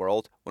players in the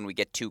world when we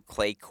get to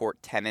clay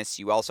court tennis.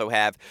 You also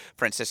have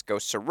Francisco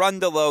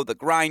Cerundolo, the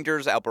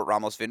Grinders, Albert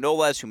Ramos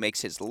Vinolas, who makes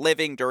his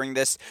living during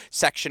this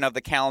section of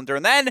the calendar.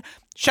 And then,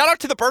 shout out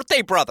to the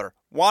birthday brother,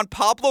 Juan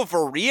Pablo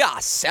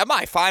Varillas,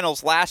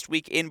 semifinals last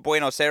week in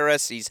Buenos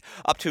Aires. He's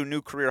up to a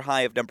new career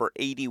high of number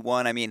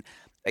 81. I mean,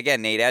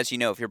 again, Nate, as you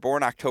know, if you're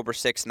born October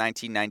 6,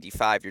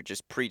 1995, you're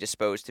just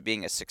predisposed to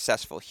being a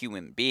successful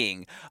human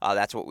being.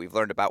 That's what we've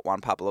learned about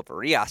Juan Pablo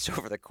Varillas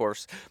over the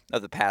course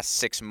of the past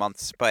 6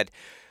 months. But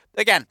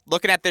again,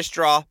 looking at this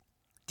draw,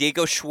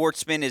 Diego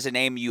Schwartzman is a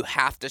name you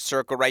have to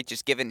circle, right?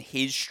 Just given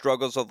his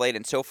struggles of late.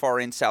 And so far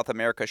in South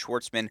America,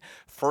 Schwartzman,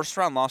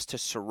 first-round loss to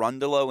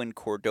Cerundolo in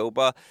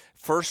Cordoba,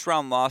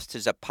 first-round loss to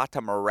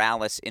Zapata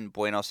Morales in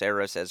Buenos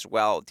Aires as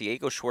well.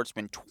 Diego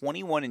Schwartzman,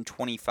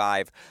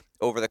 21-25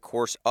 over the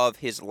course of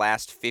his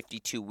last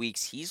 52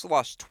 weeks. He's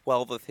lost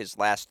 12 of his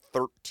last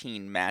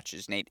 13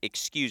 matches, Nate.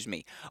 Excuse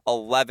me,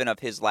 11 of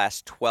his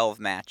last 12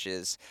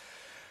 matches.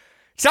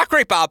 It's not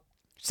great, Bob.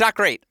 It's not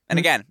great. And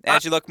again,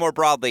 as you look more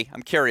broadly,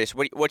 I'm curious,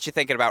 what you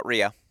thinking about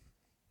Rio?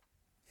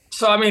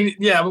 So, I mean,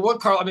 yeah,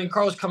 but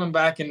Carlos coming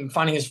back and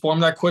finding his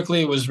form that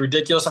quickly was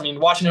ridiculous. I mean,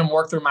 watching him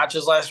work through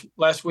matches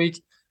last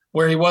week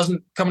where he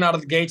wasn't coming out of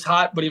the gates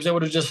hot, but he was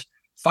able to just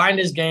find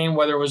his game,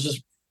 whether it was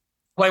just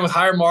playing with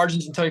higher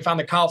margins until he found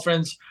the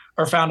confidence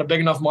or found a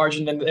big enough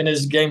margin in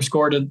his game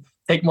score to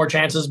take more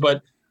chances.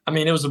 But, I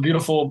mean, it was a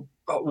beautiful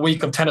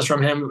week of tennis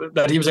from him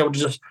that he was able to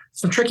just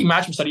some tricky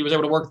matchups that he was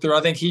able to work through.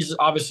 I think he's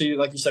obviously,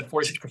 like you said,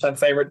 46%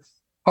 favorite.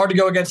 Hard to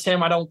go against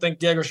him. I don't think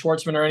Diego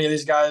Schwartzman or any of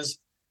these guys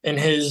in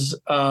his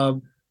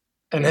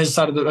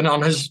side of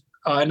on his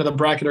end of the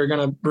bracket are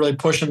going to really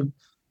push him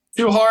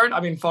too hard.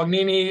 I mean,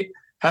 Fognini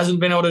hasn't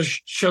been able to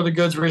show the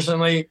goods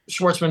recently.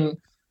 Schwartzman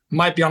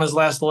might be on his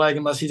last leg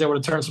unless he's able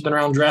to turn something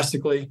around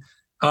drastically.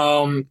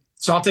 So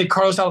I'll take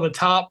Carlos out of the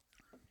top.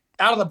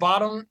 Out of the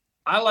bottom,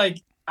 I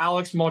like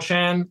Alex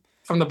Molchan.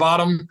 From the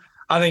bottom,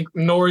 I think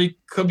Nori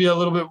could be a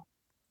little bit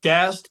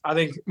gassed. I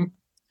think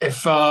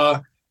if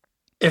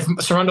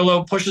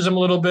Cerundolo pushes him a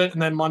little bit,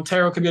 and then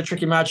Montero could be a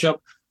tricky matchup,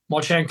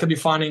 Molchan could be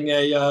finding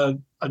a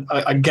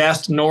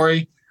gassed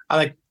Nori. I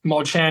like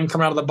Molchan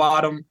coming out of the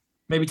bottom,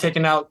 maybe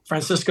taking out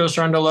Francisco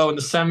Cerundolo in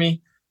the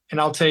semi, and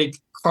I'll take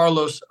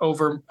Carlos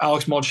over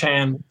Alex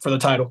Molchan for the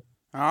title.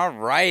 All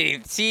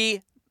right.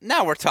 See,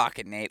 now we're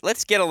talking, Nate.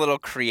 Let's get a little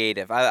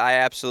creative. I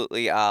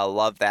absolutely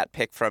love that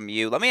pick from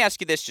you. Let me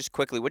ask you this just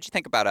quickly. What did you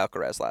think about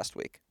Alcaraz last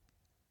week?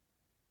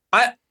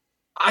 I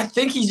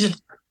think he's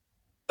just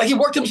like he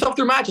worked himself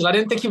through matches. I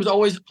didn't think he was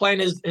always playing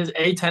his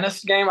A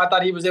tennis game. I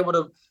thought he was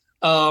able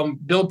to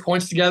build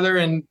points together.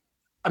 And,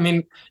 I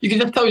mean, you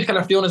can just tell he's kind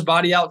of feeling his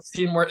body out,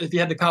 seeing where if he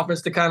had the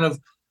confidence to kind of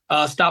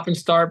stop and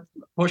start,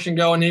 push and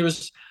go. And he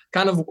was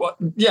kind of,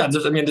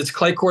 it's a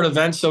clay court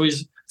event, so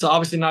it's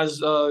obviously not as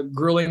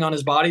grueling on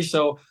his body.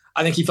 So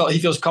I think he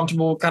feels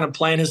comfortable kind of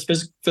playing his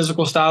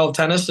physical style of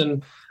tennis.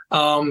 And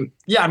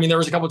there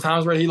was a couple of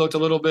times where he looked a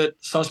little bit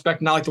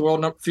suspect, not like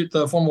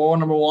the former world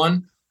number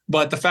one.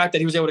 But the fact that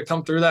he was able to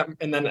come through that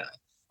and then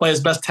play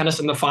his best tennis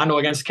in the final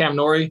against Cam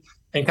Norrie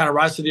and kind of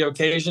rise to the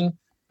occasion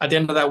at the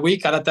end of that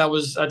week, I thought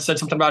that said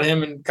something about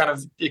him and kind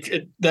of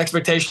the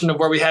expectation of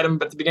where we had him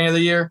at the beginning of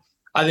the year.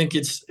 I think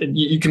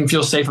you can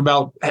feel safe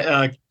about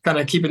kind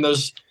of keeping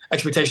those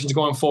expectations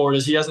going forward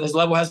as his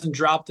level hasn't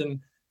dropped, and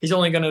he's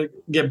only going to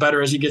get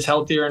better as he gets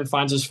healthier and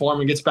finds his form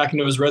and gets back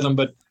into his rhythm.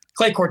 But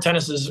clay court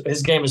tennis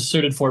his game is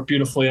suited for it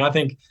beautifully, and I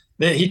think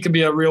that he could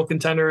be a real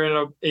contender.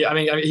 And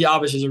he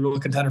obviously is a real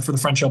contender for the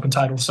French Open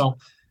title, so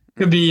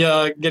could be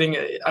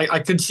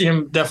I could see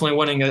him definitely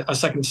winning a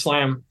second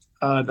slam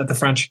at the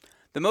French.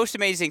 The most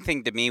amazing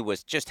thing to me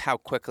was just how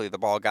quickly the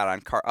ball got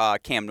on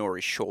Cam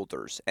Norrie's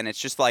shoulders. And it's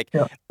just like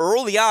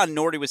early on,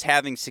 Norrie was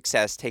having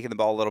success, taking the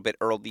ball a little bit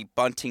early,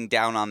 bunting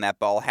down on that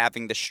ball,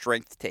 having the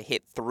strength to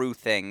hit through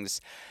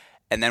things.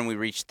 And then we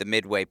reached the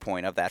midway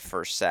point of that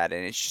first set.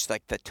 And it's just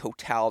like the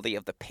totality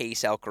of the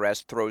pace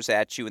Alcaraz throws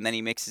at you. And then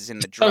he mixes in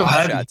the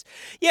drop shots.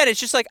 Yeah, and it's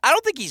just like, I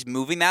don't think he's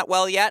moving that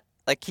well yet.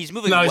 Like, he's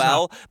moving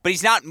well, but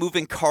he's not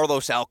moving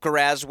Carlos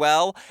Alcaraz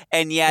well.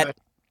 And yet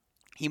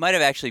he might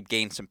have actually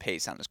gained some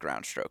pace on his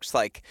ground strokes.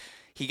 Like,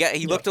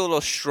 he looked a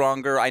little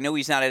stronger. I know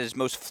he's not at his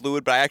most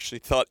fluid, but I actually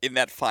thought in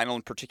that final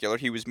in particular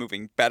he was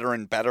moving better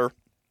and better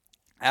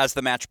as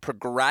the match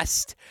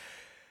progressed.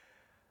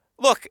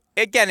 Look,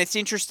 again, it's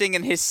interesting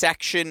in his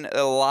section,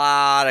 a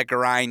lot of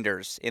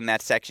grinders in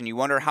that section. You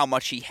wonder how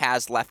much he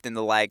has left in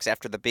the legs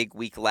after the big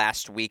week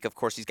last week. Of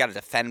course, he's got to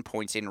defend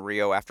points in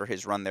Rio after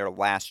his run there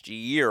last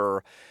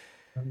year.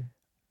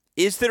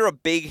 Is there a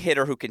big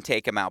hitter who can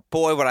take him out?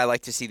 Boy, would I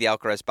like to see the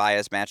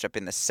Alcaraz-Baez matchup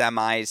in the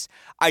semis.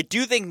 I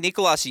do think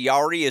Nicolas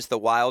Jarry is the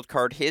wild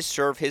card. His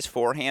serve, his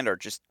forehand are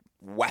just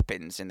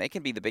weapons, and they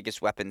can be the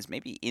biggest weapons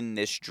maybe in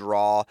this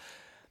draw.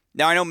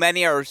 Now, I know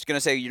many are going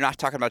to say you're not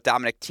talking about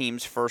Dominic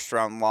Thiem's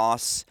first-round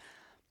loss.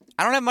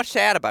 I don't have much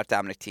to add about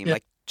Dominic Thiem.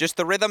 Like, just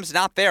the rhythm's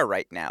not there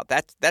right now.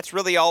 That's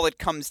really all it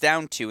comes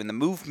down to, and the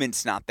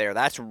movement's not there.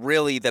 That's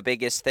really the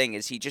biggest thing,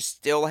 is he just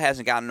still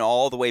hasn't gotten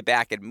all the way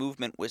back, and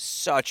movement was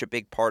such a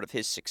big part of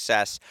his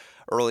success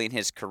early in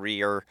his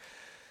career.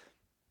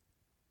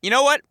 You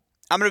know what?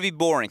 I'm going to be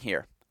boring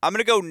here. I'm going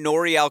to go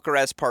Norrie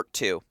Alcaraz Part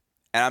 2.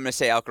 And I'm going to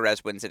say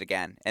Alcaraz wins it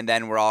again. And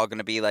then we're all going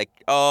to be like,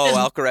 oh,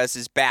 Alcaraz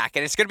is back.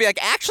 And it's going to be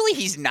like, actually,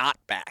 he's not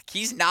back.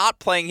 He's not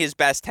playing his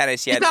best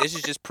tennis yet. This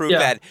is just proof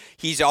that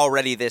he's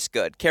already this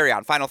good. Carry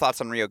on. Final thoughts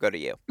on Rio. Go to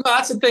you. No,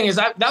 that's the thing.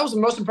 That was the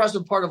most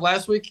impressive part of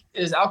last week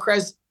is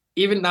Alcaraz,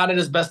 even not at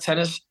his best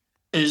tennis,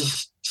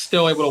 is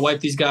still able to wipe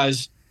these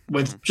guys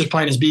with just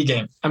playing his B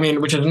game. I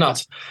mean, which is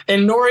nuts.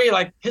 And Norrie,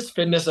 like his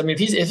fitness, I mean, if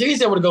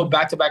he's able to go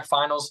back-to-back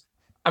finals,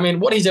 I mean,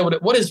 what he's able to,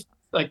 what is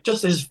like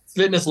just his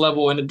fitness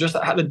level and just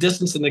the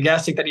distance and the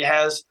gas tank that he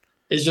has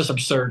is just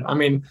absurd. I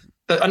mean,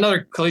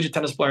 another collegiate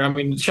tennis player. I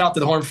mean, shout out to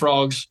the Horned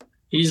Frogs.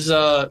 He's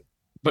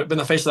been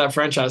the face of that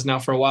franchise now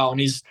for a while, and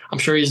I'm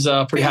sure he's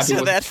pretty happy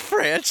with that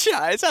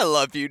franchise. I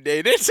love you,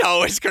 Nate. It's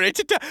always great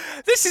to talk.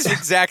 This is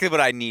exactly what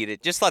I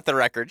needed. Just let the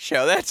record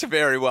show. That's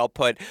very well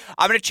put.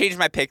 I'm going to change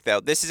my pick,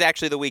 though. This is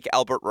actually the week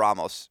Albert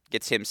Ramos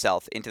gets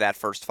himself into that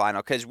first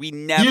final because we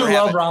never You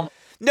have love Ramos.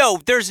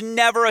 No, there's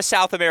never a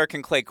South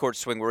American clay court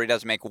swing where he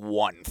doesn't make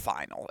one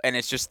final. And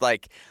it's just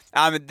like,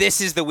 this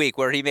is the week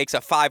where he makes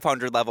a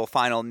 500 level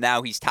final.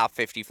 Now he's top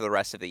 50 for the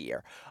rest of the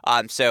year.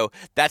 So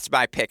that's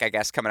my pick, I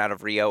guess, coming out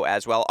of Rio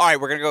as well. All right,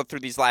 we're going to go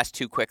through these last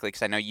two quickly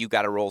because I know you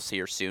got to roll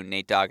here soon,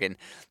 Nate Dogg. And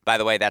by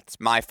the way, that's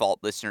my fault,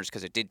 listeners,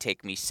 because it did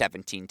take me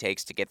 17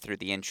 takes to get through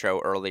the intro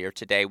earlier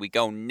today. We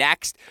go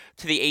next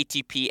to the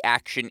ATP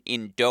action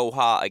in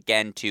Doha,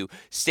 again, to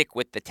stick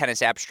with the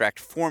tennis abstract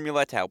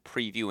formula to help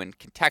preview and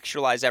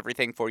contextualize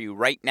everything for you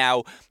right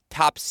now.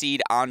 Top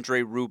seed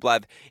Andrei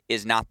Rublev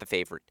is not the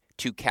favorite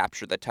to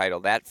capture the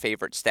title. That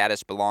favorite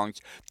status belongs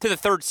to the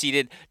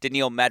third-seeded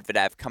Daniil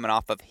Medvedev coming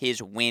off of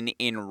his win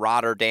in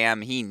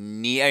Rotterdam.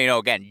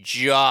 Again,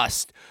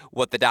 just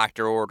what the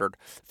doctor ordered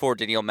for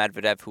Daniil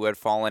Medvedev, who had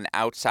fallen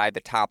outside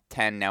the top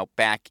 10, now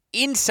back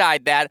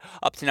inside that,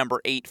 up to number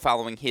 8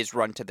 following his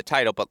run to the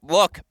title. But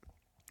look,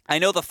 I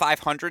know the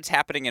 500's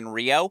happening in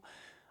Rio.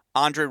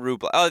 Andrei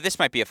Rublev. Oh, this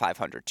might be a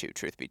 500 too,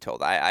 truth be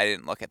told. I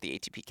didn't look at the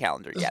ATP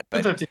calendar yet.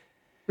 But 250.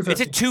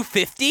 Is it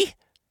 250?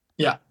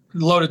 Yeah,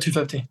 loaded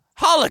 250.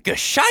 Halakha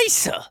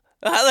Scheisse.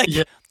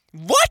 Yeah.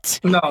 What?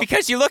 No.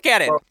 Because you look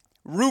at it.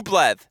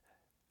 Rublev,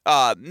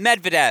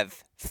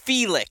 Medvedev,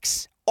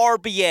 Felix,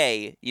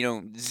 RBA,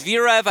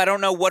 Zverev, I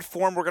don't know what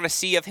form we're going to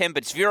see of him,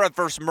 but Zverev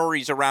versus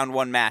Murray's a round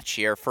 1 match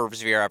here for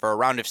Zverev, or a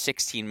round of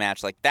 16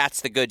 match. Like,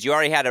 that's the goods. You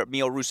already had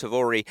Emil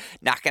Rusevori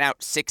knocking out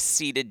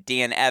 6th-seeded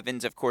Dan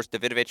Evans. Of course,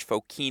 Davidovich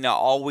Fokina,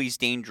 always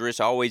dangerous,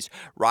 always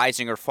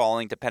rising or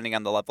falling depending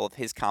on the level of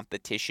his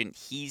competition.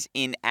 He's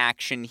in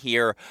action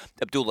here.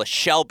 Abdullah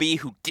Shelby,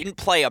 who didn't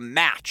play a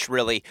match,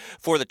 really,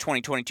 for the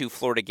 2022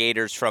 Florida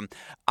Gators, from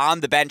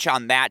on the bench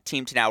on that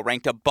team to now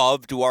ranked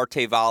above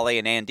Duarte Valle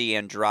and Andy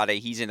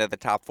Andrade. He's into the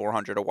top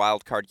 400, a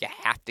wild card you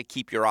have to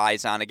keep your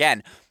eyes on.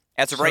 Again,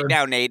 as of right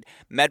now, Nate,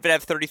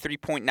 Medvedev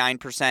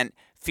 33.9%,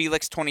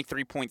 Felix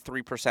 23.3%,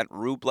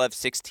 Rublev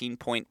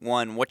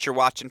 16.1%. What you're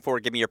watching for?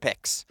 Give me your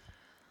picks.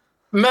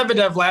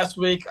 Medvedev last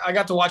week, I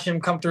got to watch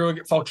him come through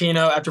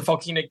Fokina after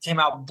Fokina came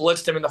out,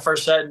 blitzed him in the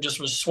first set, and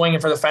just was swinging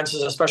for the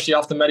fences, especially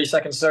off the Medi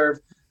second serve.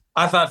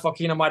 I thought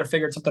Fokina might have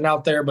figured something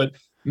out there, but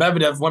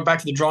Medvedev went back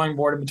to the drawing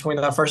board in between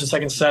that first and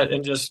second set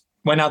and just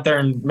went out there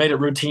and made it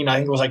routine. I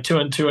think it was like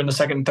 2-2 in the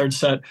second and third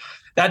set.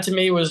 That to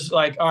me was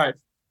like, all right,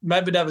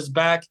 Medvedev is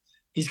back.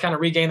 He's kind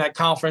of regained that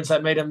confidence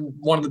that made him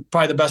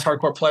probably the best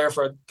hardcourt player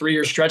for a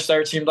 3-year stretch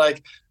there. It seemed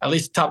like at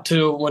least top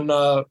 2 when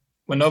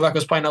Novak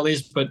was playing at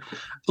least. But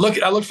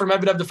I looked for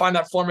Medvedev to find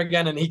that form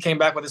again, and he came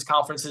back with his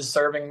confidence, his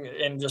serving,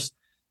 and just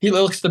he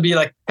looks to be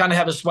like kind of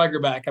have his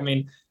swagger back. I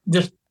mean,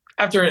 just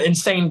after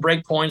insane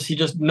break points, he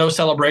just no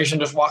celebration,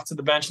 just walks to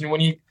the bench. And when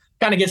he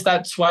kind of gets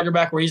that swagger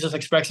back where he just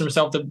expects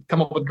himself to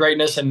come up with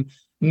greatness and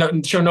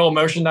show no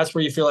emotion, that's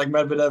where you feel like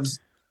Medvedev's,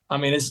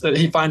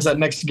 he finds that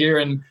next gear.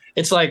 And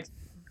it's like,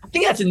 I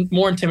think that's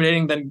more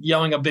intimidating than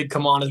yelling a big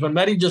come on, is when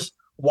Medi just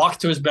walks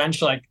to his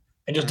bench and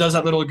just does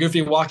that little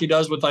goofy walk he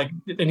does with and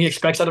he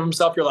expects that of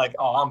himself. You're like,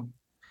 oh,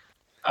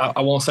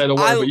 I won't say the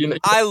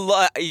word,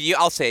 but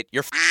I'll say it.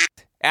 You're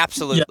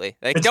absolutely.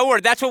 Yeah, don't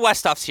worry. That's what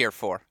Westhoff's here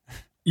for.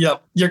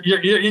 Yep, you're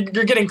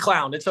getting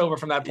clowned. It's over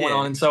from that point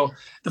on. And so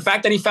the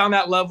fact that he found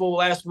that level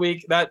last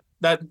week, that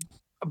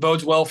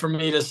bodes well for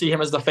me to see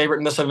him as the favorite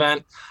in this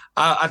event.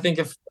 I think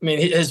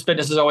his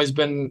fitness has always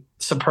been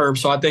superb,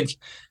 so I think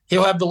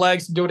he'll have the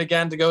legs to do it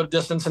again, to go to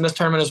distance in this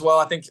tournament as well.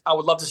 I think I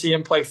would love to see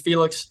him play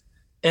Felix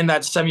in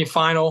that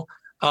semifinal.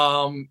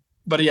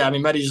 But yeah,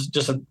 Medi's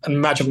just a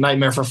matchup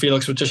nightmare for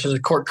Felix, with just his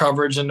court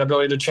coverage and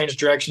ability to change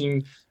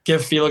direction,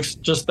 give Felix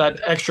just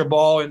that extra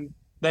ball. And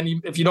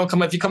then if you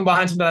come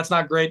behind something that's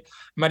not great,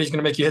 Medi's going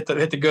to make you hit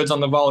the goods on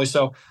the volley.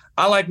 So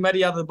I like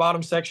Medi out of the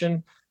bottom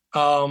section.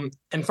 And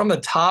from the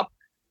top,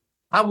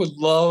 I would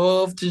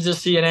love to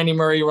just see an Andy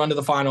Murray run to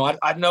the final.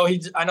 I know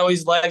his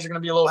legs are going to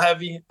be a little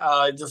heavy.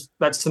 Just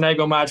that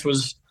Sonego match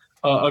was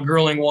a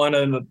grueling one,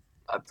 and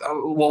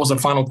what was the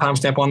final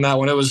timestamp on that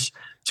one? It was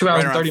 2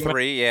 hours and 30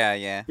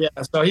 minutes. Yeah.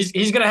 So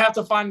he's going to have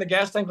to find the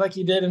gas tank like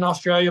he did in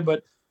Australia.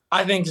 But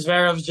I think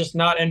Zverev's just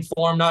not in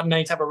form, not in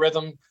any type of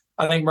rhythm.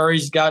 I think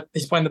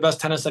he's playing the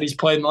best tennis that he's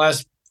played in the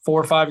last 4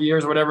 or 5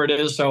 years, whatever it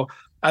is. So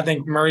I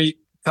think Murray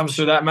comes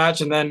through that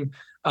match, and then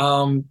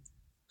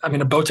a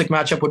Botic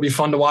matchup would be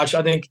fun to watch.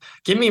 I think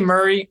give me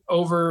Murray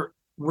over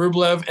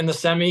Rublev in the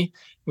semi.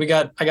 I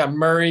got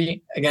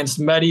Murray against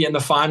Medi in the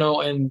final,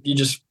 and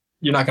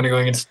you're not going to go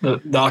against the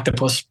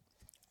octopus.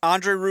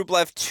 Andrei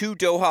Rublev, 2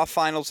 Doha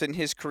finals in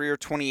his career,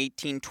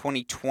 2018,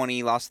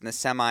 2020, lost in the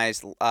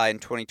semis in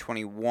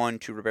 2021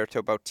 to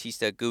Roberto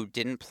Bautista Agut.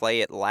 Didn't play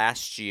it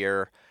last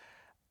year.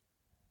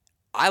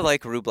 I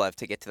like Rublev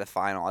to get to the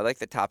final. I like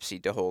the top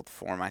seed to hold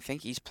form. I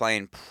think he's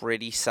playing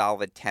pretty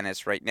solid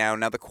tennis right now.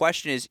 Now, the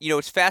question is,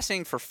 it's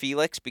fascinating for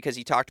Felix because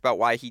he talked about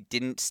why he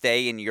didn't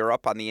stay in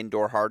Europe on the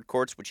indoor hard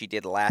courts, which he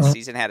did last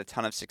season, had a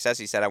ton of success.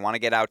 He said, I want to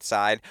get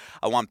outside.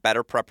 I want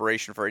better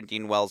preparation for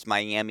Indian Wells,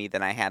 Miami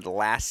than I had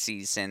last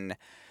season.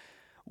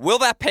 Will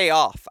that pay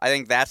off? I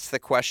think that's the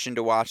question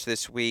to watch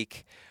this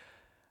week.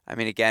 I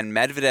mean, again,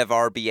 Medvedev,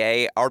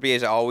 RBA. RBA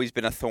has always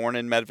been a thorn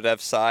in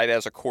Medvedev's side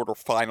as a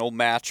quarterfinal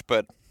match,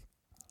 but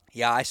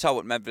yeah, I saw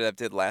what Medvedev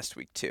did last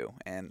week too,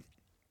 and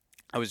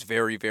I was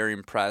very, very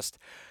impressed.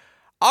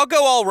 I'll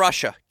go all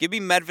Russia. Give me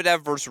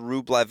Medvedev versus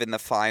Rublev in the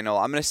final.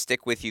 I'm going to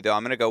stick with you, though.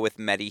 I'm going to go with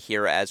Medi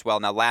here as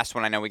well. Now, last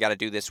one, I know we got to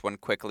do this one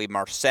quickly.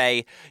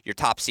 Marseille, your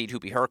top seed,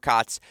 Hubie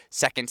Hurkacz.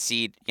 Second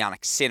seed,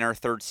 Jannik Sinner.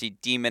 Third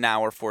seed,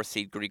 Demonauer. Fourth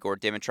seed, Grigor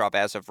Dimitrov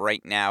as of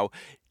right now.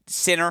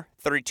 Sinner,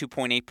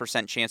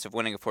 32.8% chance of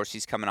winning. Of course,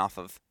 he's coming off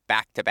of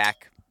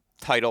back-to-back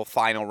title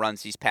final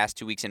runs these past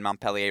 2 weeks in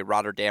Montpellier,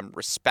 Rotterdam,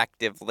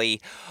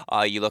 respectively.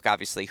 You look,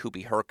 obviously,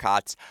 Hubie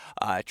Hurkacz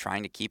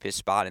trying to keep his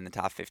spot in the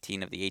top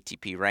 15 of the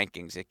ATP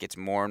rankings. It gets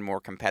more and more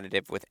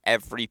competitive with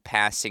every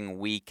passing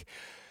week.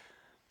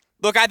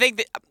 Look, I think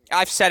that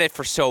I've said it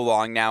for so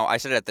long now. I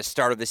said it at the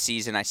start of the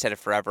season. I said it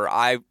forever.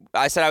 I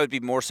said I would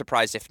be more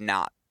surprised if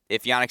not.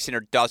 If Jannik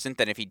Sinner doesn't,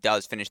 then if he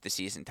does finish the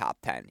season top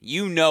 10.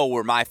 You know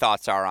where my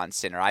thoughts are on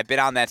Sinner. I've been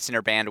on that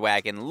Sinner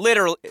bandwagon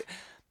literally.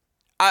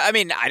 I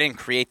mean, I didn't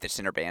create the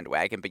Sinner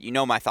bandwagon, but you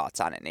know my thoughts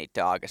on it, Nate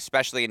Dogg,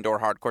 especially indoor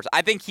hard courts.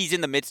 I think he's in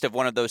the midst of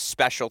one of those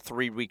special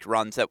 3-week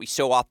runs that we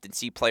so often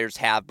see players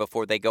have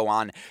before they go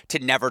on to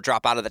never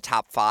drop out of the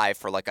top 5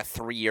 for like a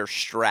 3-year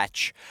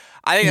stretch.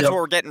 I think that's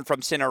what we're getting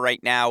from Sinner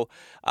right now.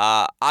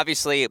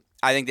 Obviously,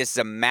 I think this is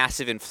a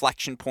massive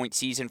inflection point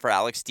season for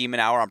Alex de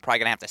Minaur. I'm probably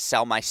going to have to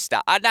sell my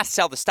stock. Not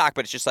sell the stock,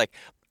 but it's just like,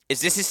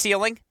 is this his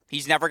ceiling?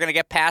 He's never going to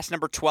get past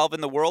number 12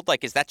 in the world?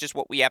 Like, is that just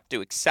what we have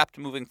to accept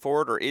moving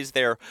forward, or is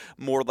there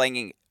more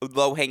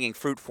low-hanging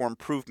fruit for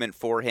improvement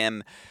for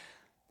him?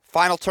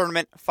 Final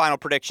tournament, final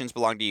predictions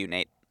belong to you,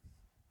 Nate.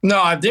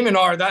 No, de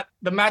Minaur,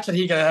 the match that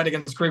he had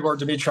against Grigor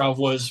Dimitrov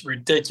was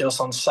ridiculous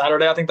on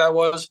Saturday, I think that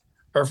was.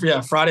 Or,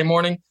 Friday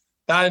morning.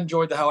 I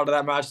enjoyed the hell out of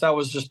that match. That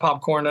was just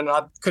popcorn, and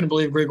I couldn't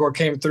believe Grigor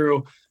came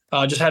through.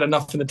 Just had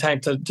enough in the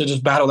tank to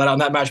just battle that out.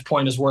 And that match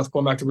point is worth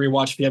going back to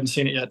rewatch if you haven't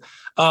seen it yet.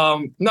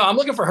 No, I'm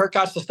looking for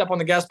Hurkacz to step on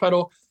the gas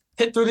pedal,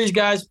 hit through these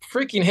guys,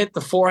 freaking hit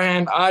the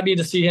forehand. I need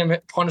to see him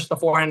punish the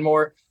forehand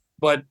more.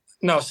 But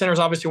no, Sinner's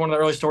obviously one of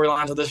the early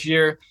storylines of this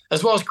year,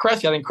 as well as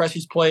Cressy. I think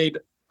Cressy's played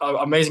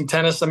amazing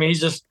tennis. I mean, he's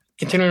just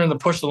continuing to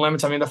push the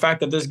limits. I mean, the fact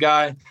that this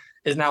guy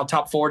is now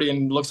top 40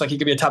 and looks like he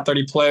could be a top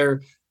 30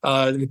 player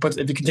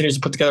if he continues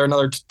to put together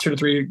another 2 to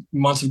 3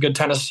 months of good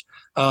tennis,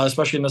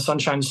 especially in the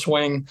sunshine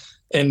swing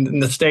in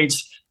the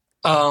States.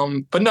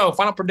 But no,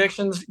 final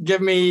predictions.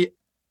 Give me,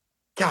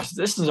 gosh,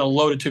 this is a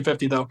loaded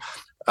 250 though.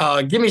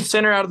 Give me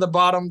Sinner out of the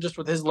bottom, just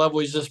with his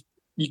level.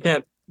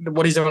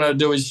 What he's going to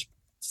do is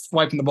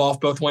swiping the ball off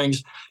both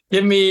wings.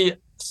 Give me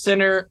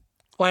Sinner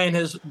playing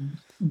his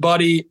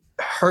buddy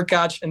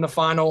Hurkacz in the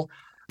final.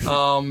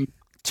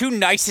 Two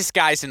nicest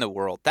guys in the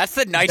world. That's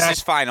the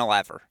nicest final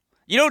ever.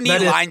 You don't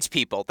need lines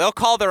people. They'll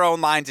call their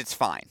own lines. It's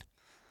fine.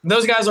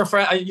 Those guys are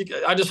friends.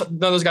 I just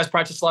know those guys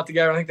practice a lot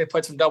together. I think they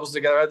played some doubles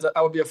together. That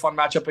would be a fun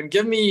matchup. And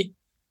give me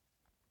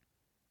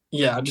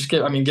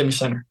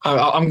Sinner.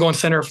 I'm going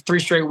Sinner for 3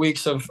 straight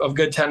weeks of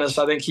good tennis.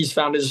 I think he's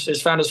found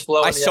his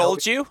flow. I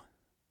sold you.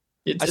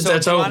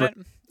 It's over.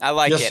 I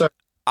like it. Sir.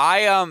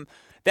 That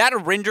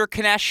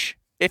Rinderknecht.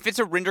 If it's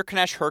a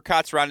Rinderknecht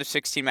Hurkacz round of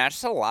 16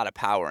 match, there's a lot of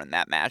power in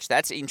that match.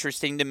 That's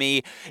interesting to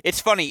me. It's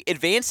funny.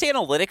 Advanced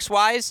analytics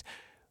wise,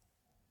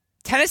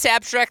 Tennis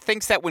Abstract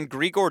thinks that when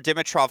Grigor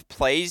Dimitrov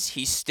plays,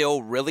 he's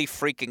still really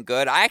freaking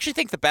good. I actually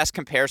think the best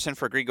comparison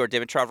for Grigor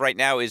Dimitrov right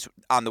now is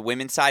on the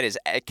women's side is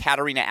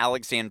Katerina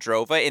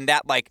Alexandrova, in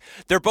that, like,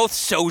 they're both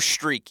so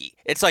streaky.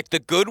 It's like the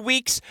good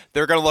weeks,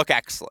 they're going to look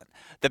excellent.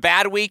 The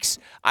bad weeks,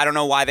 I don't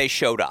know why they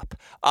showed up.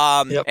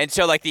 And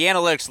so, like, the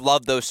analytics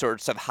love those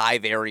sorts of high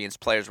variance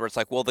players where it's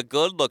like, well, the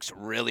good looks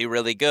really,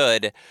 really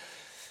good.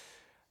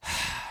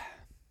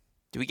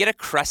 Do we get a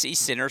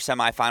Cressy-Sinner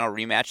semifinal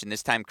rematch, and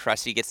this time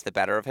Cressy gets the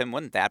better of him?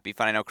 Wouldn't that be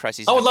fun? I know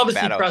Cressy's. I would love to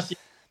see Cressy.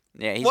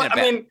 Yeah, he's.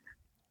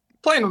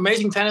 Playing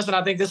amazing tennis, and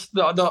I think this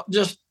what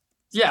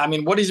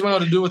he's been able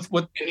to do with.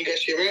 Can you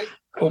guys hear me?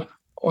 Oh,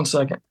 1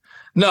 second.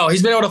 No,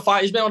 he's been able to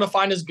find. He's been able to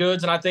find his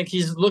goods, and I think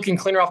he's looking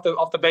cleaner off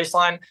the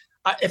baseline.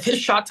 If his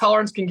shot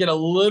tolerance can get a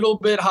little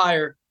bit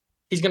higher,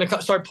 he's going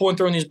to start pulling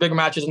through in these bigger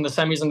matches in the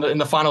semis and in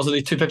the finals of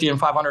these 250 and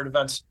 500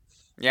 events.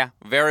 Yeah,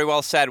 very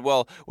well said.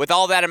 Well, with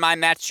all that in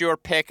mind, that's your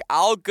pick.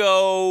 I'll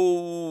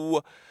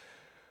go.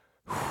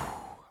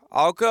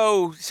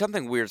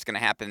 Something weird's going to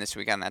happen this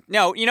week on that.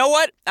 No, you know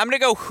what? I'm going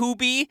to go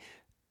Hubie.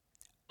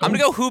 I'm going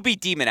to go Hubie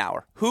de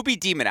Minaur. Hubie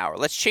Demon Hour.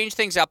 Let's change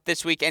things up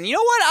this week. And you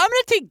know what? I'm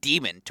going to take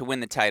Demon to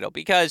win the title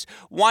because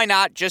why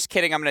not? Just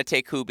kidding. I'm going to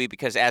take Hubie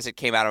because as it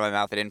came out of my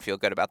mouth, I didn't feel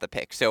good about the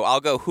pick. So I'll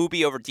go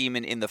Hubie over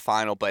Demon in the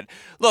final. But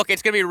look,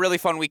 it's going to be a really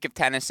fun week of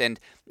tennis. And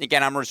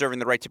again, I'm reserving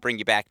the right to bring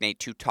you back, Nate,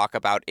 to talk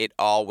about it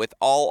all. With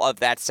all of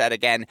that said,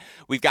 again,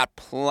 we've got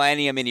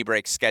plenty of mini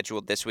breaks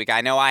scheduled this week.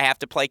 I know I have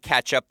to play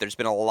catch up. There's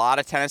been a lot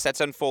of tennis that's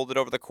unfolded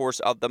over the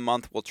course of the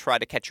month. We'll try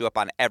to catch you up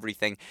on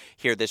everything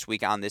here this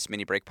week on this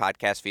mini break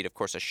podcast feed. Of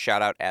course, a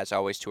shout out as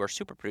always to our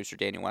super producer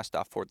Daniel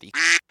Westoff for the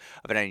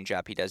of an any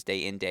job he does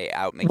day in, day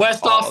out.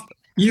 Westoff,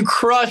 you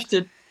crushed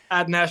it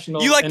at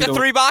National. You like the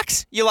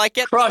 3-box? You like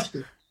it? Crushed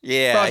it.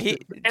 Yeah. Crushed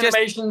it. The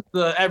animation,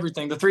 the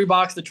everything, the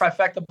 3-box, the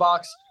trifecta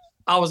box.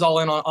 I was all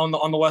in on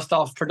the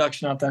Westoff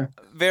production out there.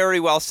 Very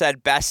well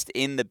said. Best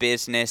in the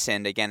business.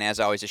 And again, as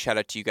always, a shout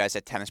out to you guys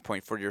at Tennis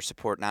Point for your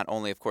support, not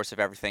only, of course, of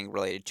everything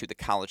related to the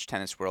college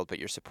tennis world, but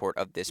your support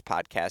of this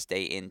podcast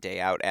day in, day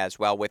out as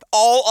well. With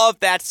all of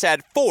that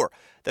said, for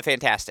the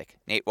fantastic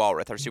Nate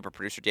Walroth, our super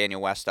producer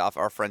Daniel Westoff,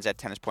 our friends at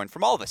Tennis Point,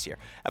 from all of us here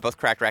at both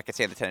Cracked Rackets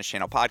and the Tennis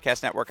Channel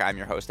Podcast Network, I'm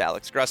your host,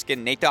 Alex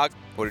Gruskin. Nate Dogg,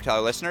 what do you tell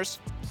our listeners?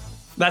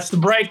 That's the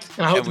break,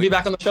 and I hope to be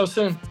back on the show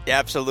soon. Yeah,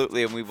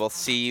 absolutely, and we will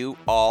see you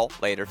all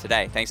later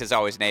today. Thanks as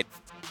always, Nate.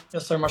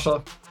 Yes, sir. Much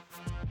love.